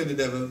child of the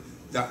devil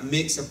that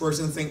makes a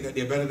person think that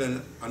they're better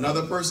than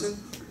another person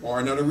or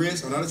another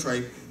race or another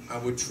tribe,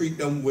 and would treat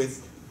them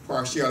with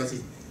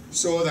partiality.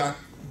 So that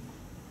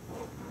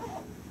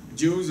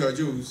Jews are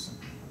Jews,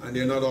 and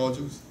they're not all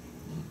Jews.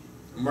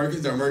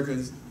 Americans are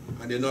Americans,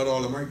 and they're not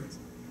all Americans.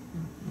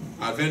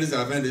 Adventists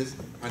are Adventists,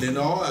 and they're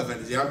not all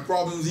Adventists. They have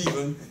problems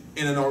even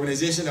in an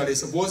organization that is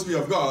supposed to be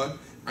of God,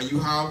 and you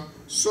have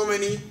so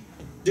many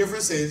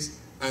differences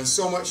and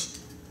so much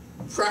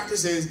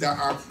practices that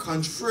are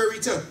contrary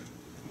to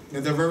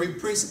the very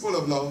principle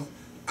of love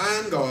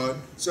and God,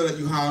 so that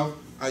you have,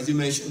 as you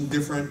mentioned,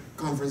 different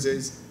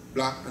conferences,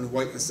 black and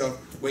white and stuff,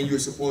 when you're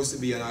supposed to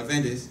be an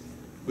Adventist,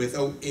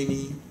 without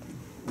any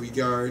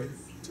regard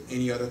to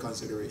any other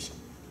consideration.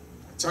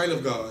 A child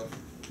of God,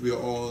 we are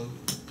all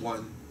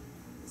one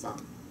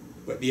family.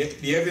 But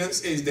the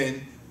evidence is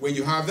then, when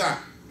you have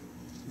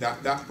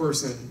that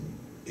person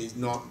is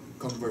not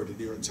converted.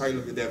 You're a child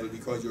of the devil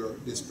because you're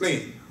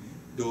displaying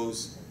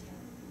those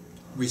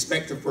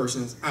respective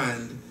persons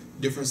and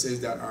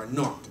differences that are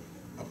not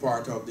a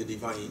part of the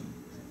divine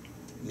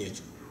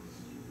nature.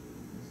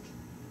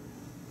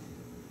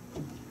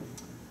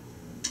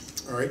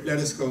 All right, let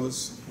us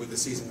close with the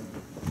season.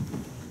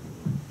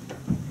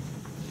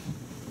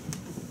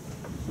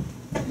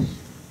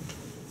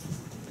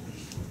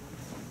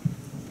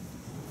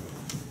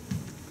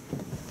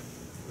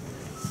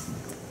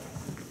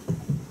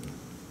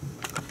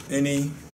 Any